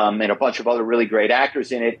 and a bunch of other really great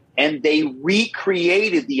actors in it. And they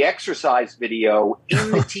recreated the exercise video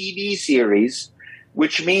in the TV series,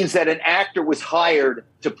 which means that an actor was hired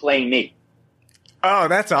to play me. Oh,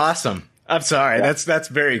 that's awesome. I'm sorry. Yeah. That's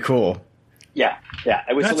very cool. Yeah.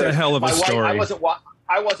 It was that's hilarious. A hell of a story.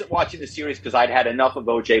 I wasn't watching the series because I'd had enough of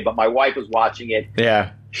OJ, but my wife was watching it.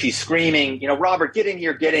 Yeah. She's screaming, Robert, get in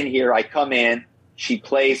here. I come in. She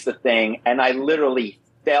plays the thing, and I literally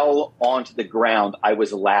fell onto the ground. I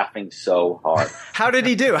was laughing so hard. How did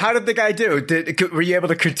he do? How did the guy do? Were you able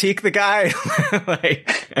to critique the guy?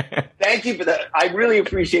 Thank you for that. I really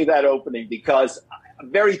appreciate that opening because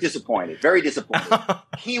I'm very disappointed.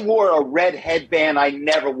 He wore a red headband. I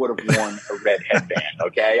never would have worn a red headband.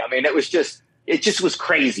 Okay. I mean, it just was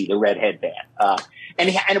crazy, the red headband.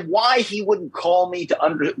 And why he wouldn't call me to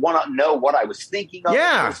want to know what I was thinking of in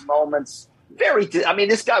those moments.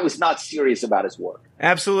 This guy was not serious about his work.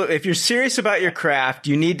 Absolutely. If you're serious about your craft,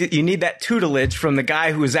 you need that tutelage from the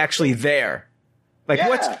guy who is actually there. Like,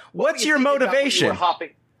 what's your motivation?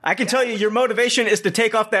 I can tell you your motivation is to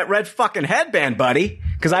take off that red fucking headband, buddy,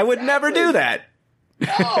 because I would never do that.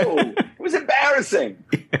 No, it was embarrassing.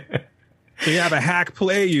 So you have a hack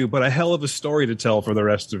play you, but a hell of a story to tell for the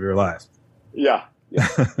rest of your life. Yeah,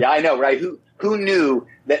 I know, right? Who knew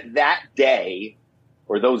that day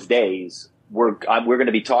or those days we're going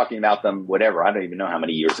to be talking about them? Whatever, I don't even know how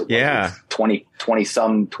many years it was. Yeah, 20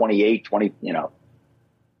 some, 28, 20.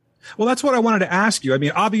 Well, that's what I wanted to ask you. I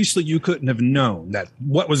mean, obviously you couldn't have known that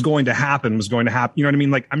what was going to happen was going to happen. You know what I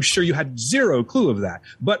mean? Like, I'm sure you had zero clue of that.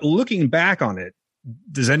 But looking back on it,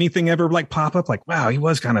 does anything ever pop up like, wow, he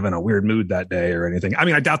was kind of in a weird mood that day or anything? I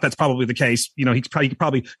mean, I doubt that's probably the case. He could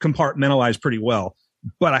probably compartmentalize pretty well,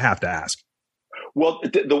 but I have to ask. Well,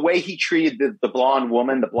 the way he treated the blonde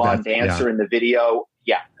woman, the blonde dancer in the video.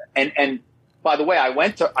 Yeah. And by the way, I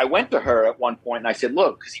went to her at one point and I said,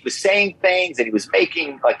 look, because he was saying things and he was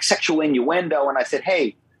making like sexual innuendo. And I said,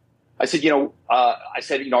 hey, are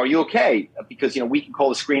you okay? Because, we can call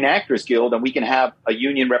the Screen Actors Guild and we can have a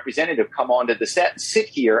union representative come onto the set and sit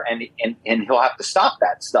here and he'll have to stop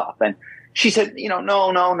that stuff. And she said,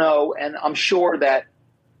 no. And I'm sure that,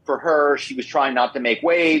 for her. She was trying not to make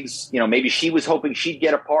waves. You know, maybe she was hoping she'd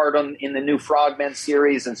get a part in the new Frogmen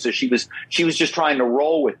series. And so she was just trying to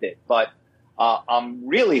roll with it. But I'm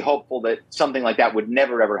really hopeful that something like that would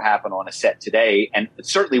never, ever happen on a set today. And it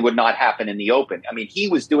certainly would not happen in the open. I mean, he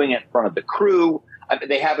was doing it in front of the crew.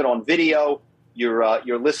 They have it on video.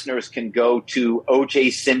 Your listeners can go to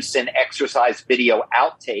O.J. Simpson exercise video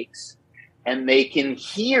outtakes, and they can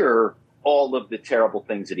hear all of the terrible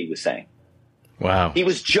things that he was saying. Wow. He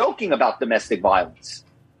was joking about domestic violence.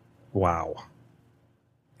 Wow.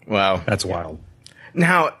 That's wild.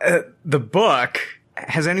 Now, the book,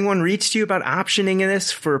 has anyone reached you about optioning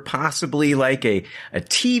this for possibly like a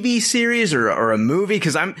TV series or a movie?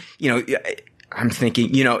 Because I'm thinking,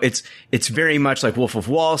 it's very much like Wolf of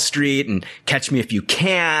Wall Street and Catch Me If You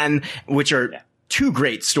Can, which are two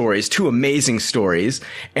great stories, two amazing stories.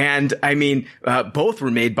 And I mean, both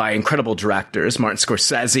were made by incredible directors, Martin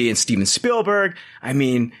Scorsese and Steven Spielberg. I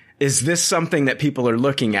mean, is this something that people are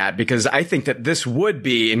looking at? Because I think that this would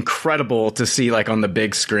be incredible to see like on the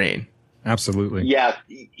big screen. Absolutely. Yeah.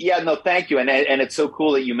 No, thank you. And it's so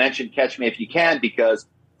cool that you mentioned Catch Me If You Can, because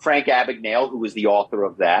Frank Abagnale, who was the author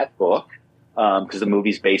of that book, because the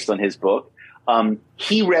movie's based on his book,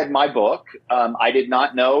 he read my book. I did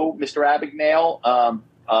not know Mr. Abagnale,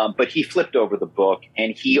 but he flipped over the book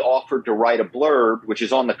and he offered to write a blurb, which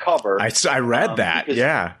is on the cover. I read that.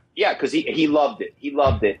 Yeah, because he loved it. He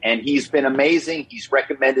loved it. And he's been amazing. He's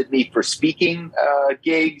recommended me for speaking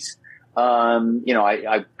gigs.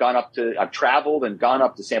 I've traveled and gone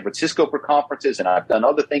up to San Francisco for conferences, and I've done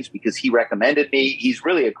other things because he recommended me. He's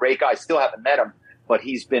really a great guy. Still haven't met him, but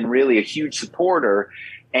he's been really a huge supporter.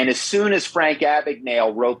 And as soon as Frank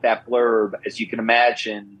Abagnale wrote that blurb, as you can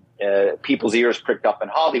imagine, people's ears pricked up in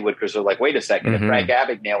Hollywood, because they're like, wait a second, if Frank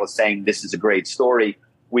Abagnale is saying this is a great story,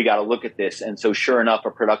 we got to look at this. And so sure enough,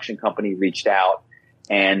 a production company reached out,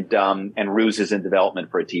 and Ruse is in development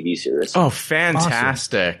for a TV series. Oh,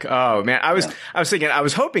 fantastic. Awesome. Oh man. I was thinking, I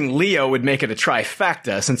was hoping Leo would make it a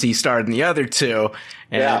trifecta since he starred in the other two.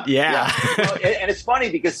 And yeah. And it's funny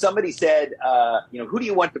because somebody said, who do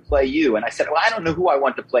you want to play you? And I said, well, I don't know who I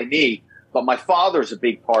want to play me, but my father's a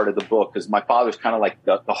big part of the book, because my father's kind of like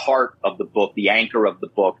the heart of the book, the anchor of the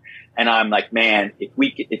book. And I'm like, man,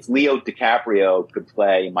 if Leo DiCaprio could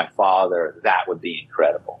play my father, that would be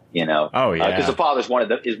incredible, Oh yeah, because the father's one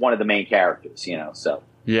of the main characters, So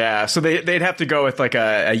yeah, so they'd have to go with like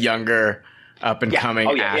a younger up and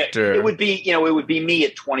coming actor. It would be me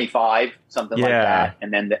at 25, something like that,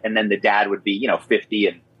 and then the dad would be 50,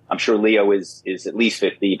 and I'm sure Leo is at least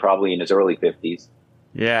 50, probably in his early 50s.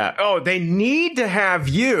 Yeah. Oh, they need to have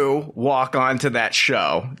you walk onto that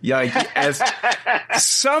show, as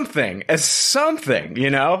something,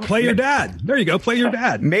 Play your dad. There you go. Play your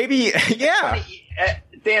dad. Maybe. Yeah.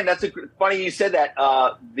 Dan, that's funny you said that.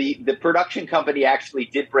 The production company actually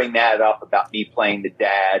did bring that up about me playing the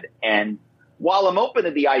dad. And while I'm open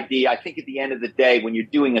to the idea, I think at the end of the day, when you're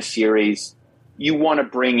doing a series, you want to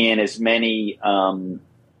bring in as many,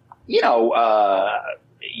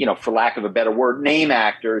 for lack of a better word, name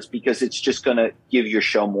actors, because it's just going to give your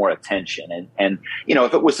show more attention. And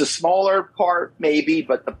if it was a smaller part, maybe,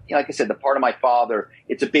 but like I said, the part of my father,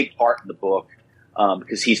 it's a big part in the book,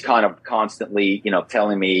 because he's kind of constantly,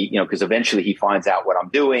 telling me, because eventually he finds out what I'm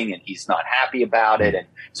doing and he's not happy about it. And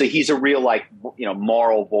so he's a real,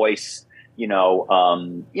 moral voice, a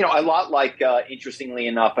lot like, interestingly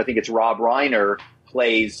enough, I think it's Rob Reiner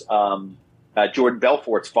plays, Jordan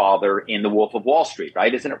Belfort's father in The Wolf of Wall Street,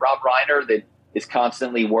 right? Isn't it Rob Reiner that is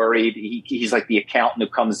constantly worried? He's like the accountant who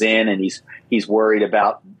comes in and he's worried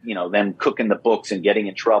about, them cooking the books and getting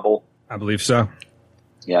in trouble. I believe so.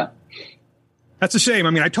 Yeah. That's a shame. I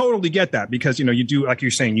mean, I totally get that, because, you do, like you're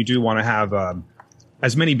saying, you do want to have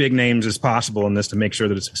as many big names as possible in this to make sure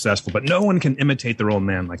that it's successful, but no one can imitate their old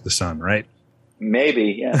man like the son, right?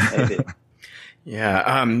 Maybe. Yeah, maybe.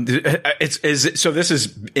 Yeah. So this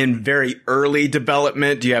is in very early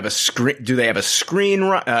development. Do they have a screen,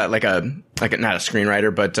 not a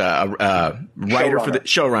screenwriter, but a writer for the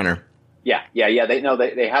showrunner? Yeah.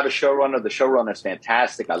 They have a showrunner. The showrunner's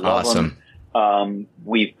fantastic. I love him.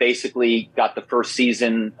 We've basically got the first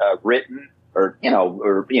season written, they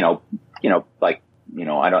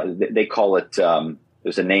call it,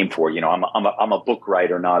 there's a name for it. I'm a book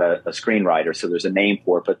writer, not a screenwriter, so there's a name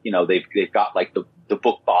for it. But they've got like the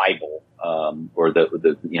book Bible, or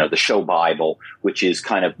the show Bible, which is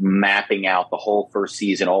kind of mapping out the whole first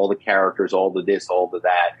season, all the characters, all the this, all the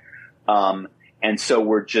that. And so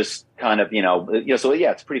we're just kind of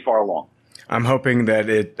it's pretty far along. I'm hoping that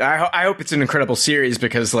I hope it's an incredible series,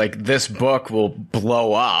 because like this book will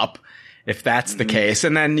blow up. if that's the case.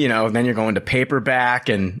 And then, then you're going to paperback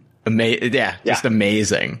and just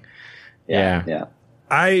amazing. Yeah.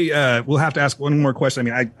 I will have to ask one more question.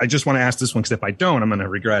 I mean, I just want to ask this one because if I don't, I'm going to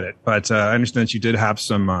regret it. But I understand that you did have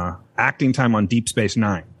some acting time on Deep Space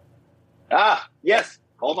Nine. Yes.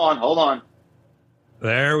 Hold on.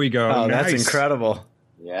 There we go. Oh, nice. That's incredible.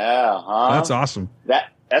 Yeah. That's awesome.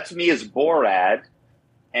 That's me as Borad.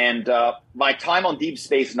 And my time on Deep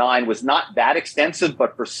Space Nine was not that extensive,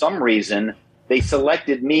 but for some reason, they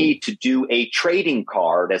selected me to do a trading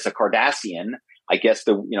card as a Cardassian. I guess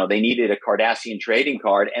they needed a Cardassian trading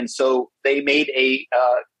card, and so they made a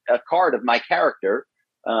card of my character,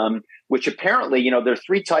 which apparently, there are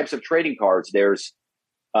 3 types of trading cards. There's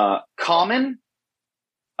common,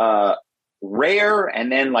 rare,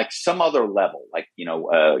 and then like some other level, like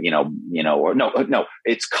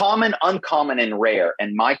it's common, uncommon, and rare.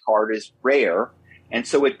 And my card is rare, and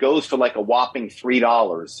so it goes for like a whopping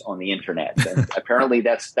 $3 on the internet. And apparently,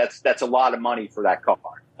 that's a lot of money for that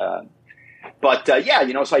card.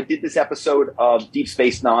 So I did this episode of Deep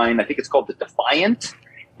Space Nine. I think it's called The Defiant.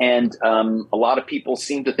 And a lot of people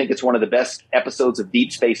seem to think it's one of the best episodes of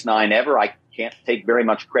Deep Space Nine ever. I can't take very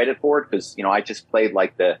much credit for it because, I just played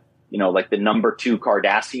like the number 2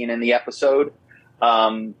 Cardassian in the episode.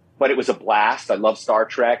 But it was a blast. I love Star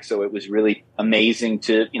Trek. So it was really amazing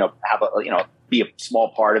to, be a small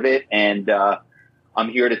part of it. And I'm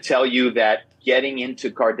here to tell you that getting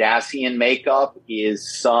into Cardassian makeup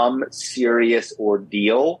is some serious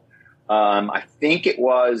ordeal. I think it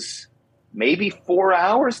was maybe 4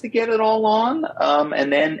 hours to get it all on.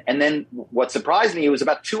 And then what surprised me, it was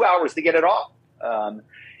about 2 hours to get it off.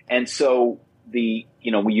 And so when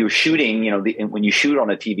you're shooting, when you shoot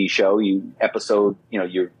on a TV show, you're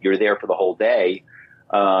there for the whole day.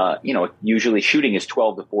 Usually shooting is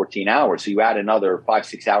 12 to 14 hours. So you add another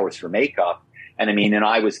 5-6 hours for makeup. And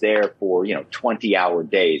I was there for, 20-hour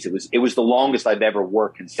days. It was the longest I've ever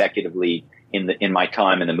worked consecutively in my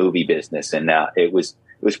time in the movie business. And it was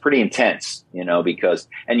pretty intense, because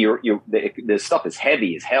the stuff is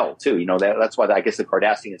heavy as hell too. That's why I guess the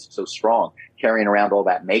Cardassian is so strong, carrying around all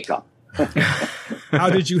that makeup. How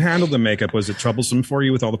did you handle the makeup? Was it troublesome for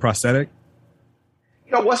you with all the prosthetic?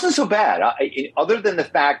 It wasn't so bad. Other than the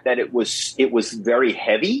fact that it was very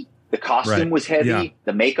heavy. The costume was heavy. Yeah.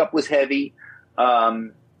 The makeup was heavy.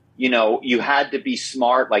 You had to be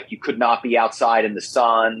smart. Like you could not be outside in the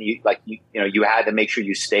sun. You had to make sure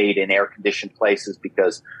you stayed in air conditioned places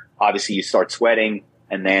because obviously you start sweating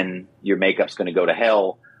and then your makeup's going to go to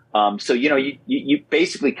hell. So you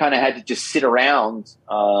basically kind of had to just sit around,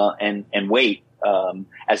 and wait,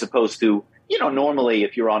 as opposed to, normally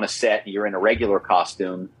if you're on a set and you're in a regular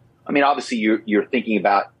costume, obviously you're thinking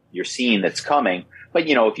about your scene that's coming, but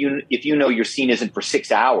if your scene isn't for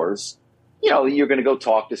 6 hours, you're going to go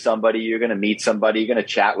talk to somebody, you're going to meet somebody, you're going to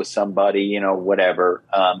chat with somebody, whatever.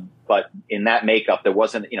 But in that makeup, there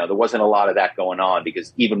wasn't a lot of that going on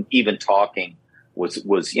because even talking was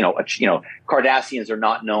Cardassians are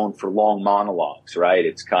not known for long monologues, right?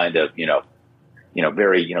 It's kind of,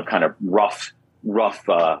 very, kind of rough,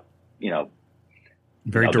 very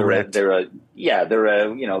direct. They're like,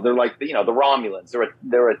 the Romulans.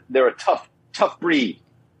 They're a tough breed.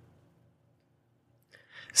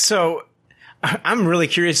 So I'm really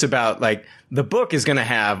curious about, like, the book is going to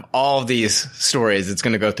have all these stories. It's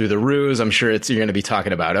going to go through the ruse. I'm sure you're going to be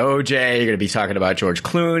talking about OJ. You're going to be talking about George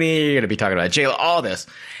Clooney. You're going to be talking about J.Lo, all this.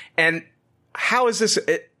 And how is this?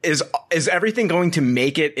 Is everything going to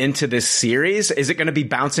make it into this series? Is it going to be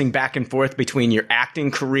bouncing back and forth between your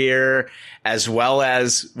acting career as well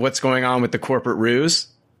as what's going on with the corporate ruse?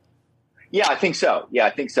 Yeah, I think so.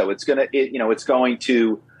 It's going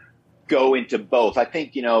to go into both. I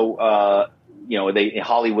think, in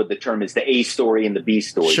Hollywood, the term is the A story and the B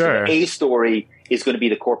story. Sure. So the A story is going to be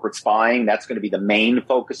the corporate spying. That's going to be the main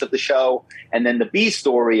focus of the show. And then the B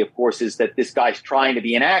story, of course, is that this guy's trying to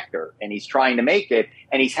be an actor and he's trying to make it.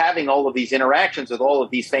 And he's having all of these interactions with all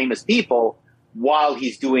of these famous people while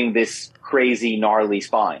he's doing this crazy, gnarly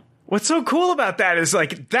spying. What's so cool about that is,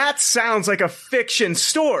 like, that sounds like a fiction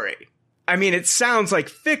story. It sounds like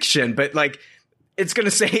fiction, but, like, it's going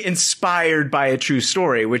to say inspired by a true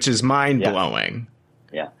story, which is mind blowing.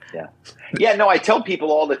 Yeah. No, I tell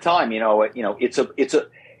people all the time,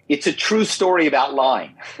 it's a true story about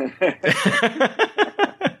lying.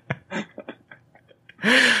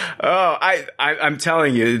 Oh, I'm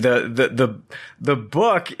telling you, the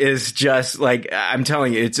book is just like, I'm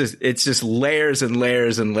telling you, it's just layers and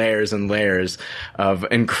layers and layers and layers of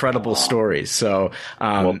incredible stories. So,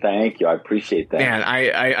 well, thank you. I appreciate that. Man,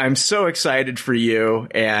 I'm so excited for you.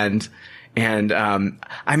 And, And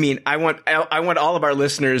I mean, I want all of our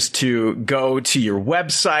listeners to go to your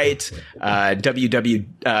website,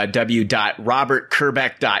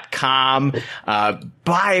 www.robertkerbeck.com.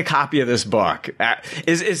 Buy a copy of this book.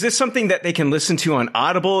 Is this something that they can listen to on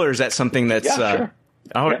Audible, or is that something that's sure.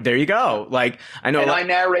 Oh, there you go. Like, I know. And I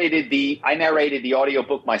narrated the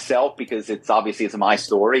audiobook myself because it's my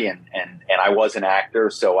story and I was an actor,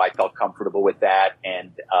 so I felt comfortable with that.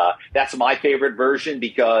 And that's my favorite version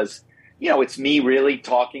because, it's me really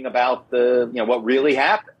talking about what really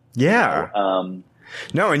happened. Yeah.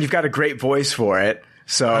 No, and you've got a great voice for it.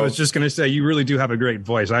 So I was just going to say, you really do have a great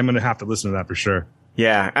voice. I'm going to have to listen to that for sure.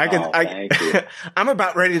 Yeah, thank you. I'm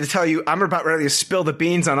about ready to tell you. I'm about ready to spill the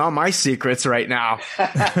beans on all my secrets right now.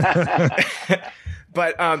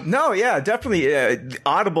 But no, yeah, definitely.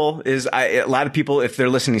 Audible is a lot of people, if they're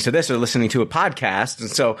listening to this, are listening to a podcast, and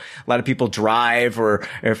so a lot of people drive or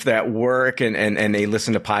if they're at work and they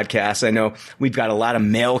listen to podcasts. I know we've got a lot of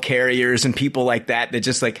mail carriers and people like that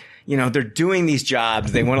just like, they're doing these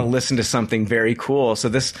jobs. They want to listen to something very cool. So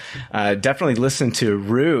this, definitely listen to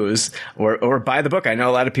Ruse or buy the book. I know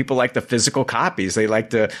a lot of people like the physical copies. They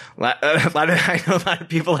like to, I know a lot of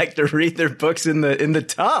people like to read their books in the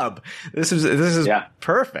tub. This is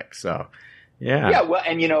perfect. So, yeah. Yeah. Well,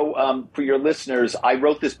 and for your listeners, I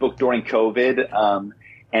wrote this book during COVID.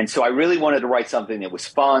 And so I really wanted to write something that was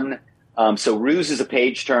fun. So Ruse is a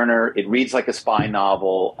page turner. It reads like a spy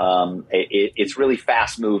novel. It's really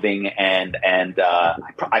fast moving, and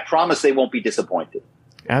I promise they won't be disappointed.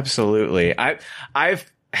 Absolutely. I've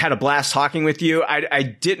had a blast talking with you. I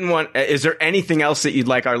didn't want. Is there anything else that you'd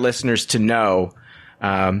like our listeners to know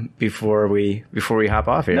before we hop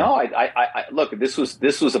off here? No, I look, this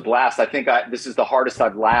was a blast. I think this is the hardest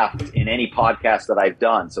I've laughed in any podcast that I've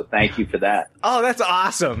done. So thank you for that. Oh, that's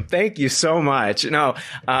awesome. Thank you so much. No,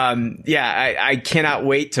 I cannot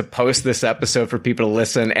wait to post this episode for people to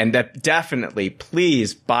listen, and definitely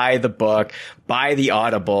please buy the book, buy the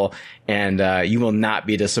Audible, and you will not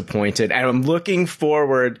be disappointed. And I'm looking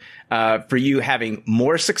forward for you having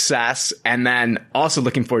more success, and then also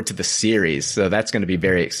looking forward to the series. So that's going to be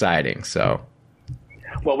very exciting. So,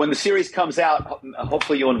 well, when the series comes out,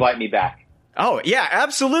 hopefully you'll invite me back. Oh, yeah,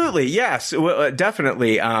 absolutely. Yes, well,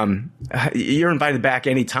 definitely. You're invited back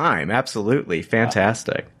anytime. Absolutely.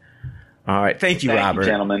 Fantastic. All right. Thank you, Robert. Thank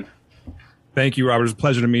you, gentlemen. Thank you, Robert. It's a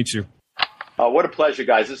pleasure to meet you. What a pleasure,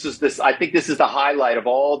 guys. I think this is the highlight of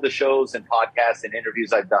all the shows and podcasts and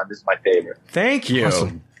interviews I've done. This is my favorite. Thank you.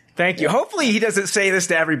 Awesome. Thank you. Hopefully he doesn't say this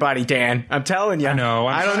to everybody, Dan. I'm telling you. I know.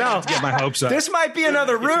 I don't know. Get my hopes up. This might be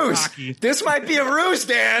another ruse. This might be a ruse,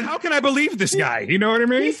 Dan. How can I believe this guy? You know what I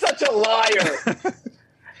mean? He's such a liar. He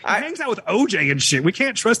hangs out with OJ and shit. We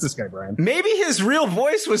can't trust this guy, Brian. Maybe his real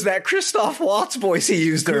voice was that Christoph Waltz voice he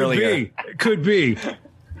used earlier. Could be.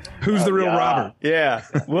 Who's the real Robert? Yeah.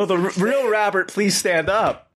 Will the real Robert please stand up?